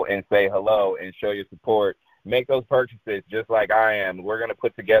go and say hello and show your support. Make those purchases just like I am. We're going to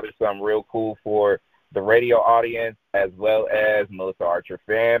put together something real cool for the radio audience as well as Melissa Archer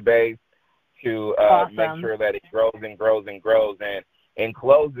fan base to make sure that it grows and grows and grows. And in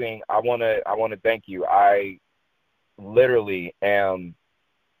closing, I want to thank you. I literally am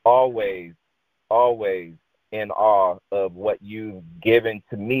always in awe of what you've given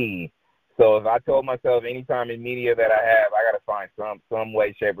to me. So if I told myself anytime in media that I got to find some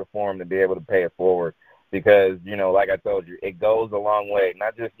way, shape, or form to be able to pay it forward, because, like I told you, it goes a long way.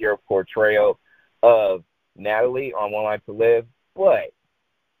 Not just your portrayal of Natalie on One Life to Live, but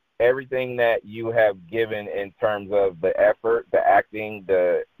everything that you have given in terms of the effort, the acting,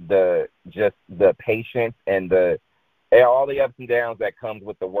 the patience, and all the ups and downs that comes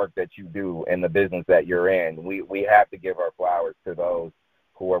with the work that you do and the business that you're in. We have to give our flowers to those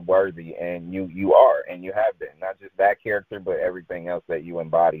who are worthy, and you are, and you have been. Not just that character, but everything else that you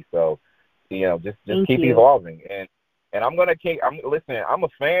embody. So, just keep evolving. And I'm gonna keep. Listen, I'm a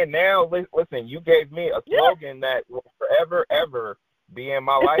fan now. Listen, you gave me a slogan that will forever, ever be in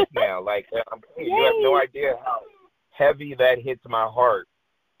my life now. Like, you have no idea how heavy that hits my heart.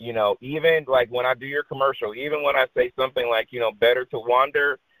 Even like when I do your commercial, even when I say something like, better to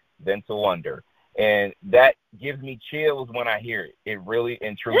wander than to wonder. And that gives me chills when I hear it. It really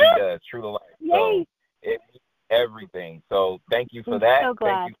and truly does. True to life. Yay. So it's everything. So thank you for that. So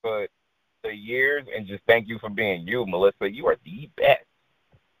glad. Thank you for the years, and just thank you for being you, Melissa. You are the best.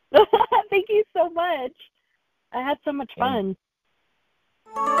 Thank you so much. I had so much fun.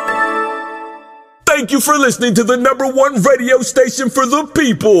 Thank you for listening to the #1 radio station for the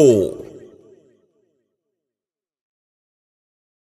people.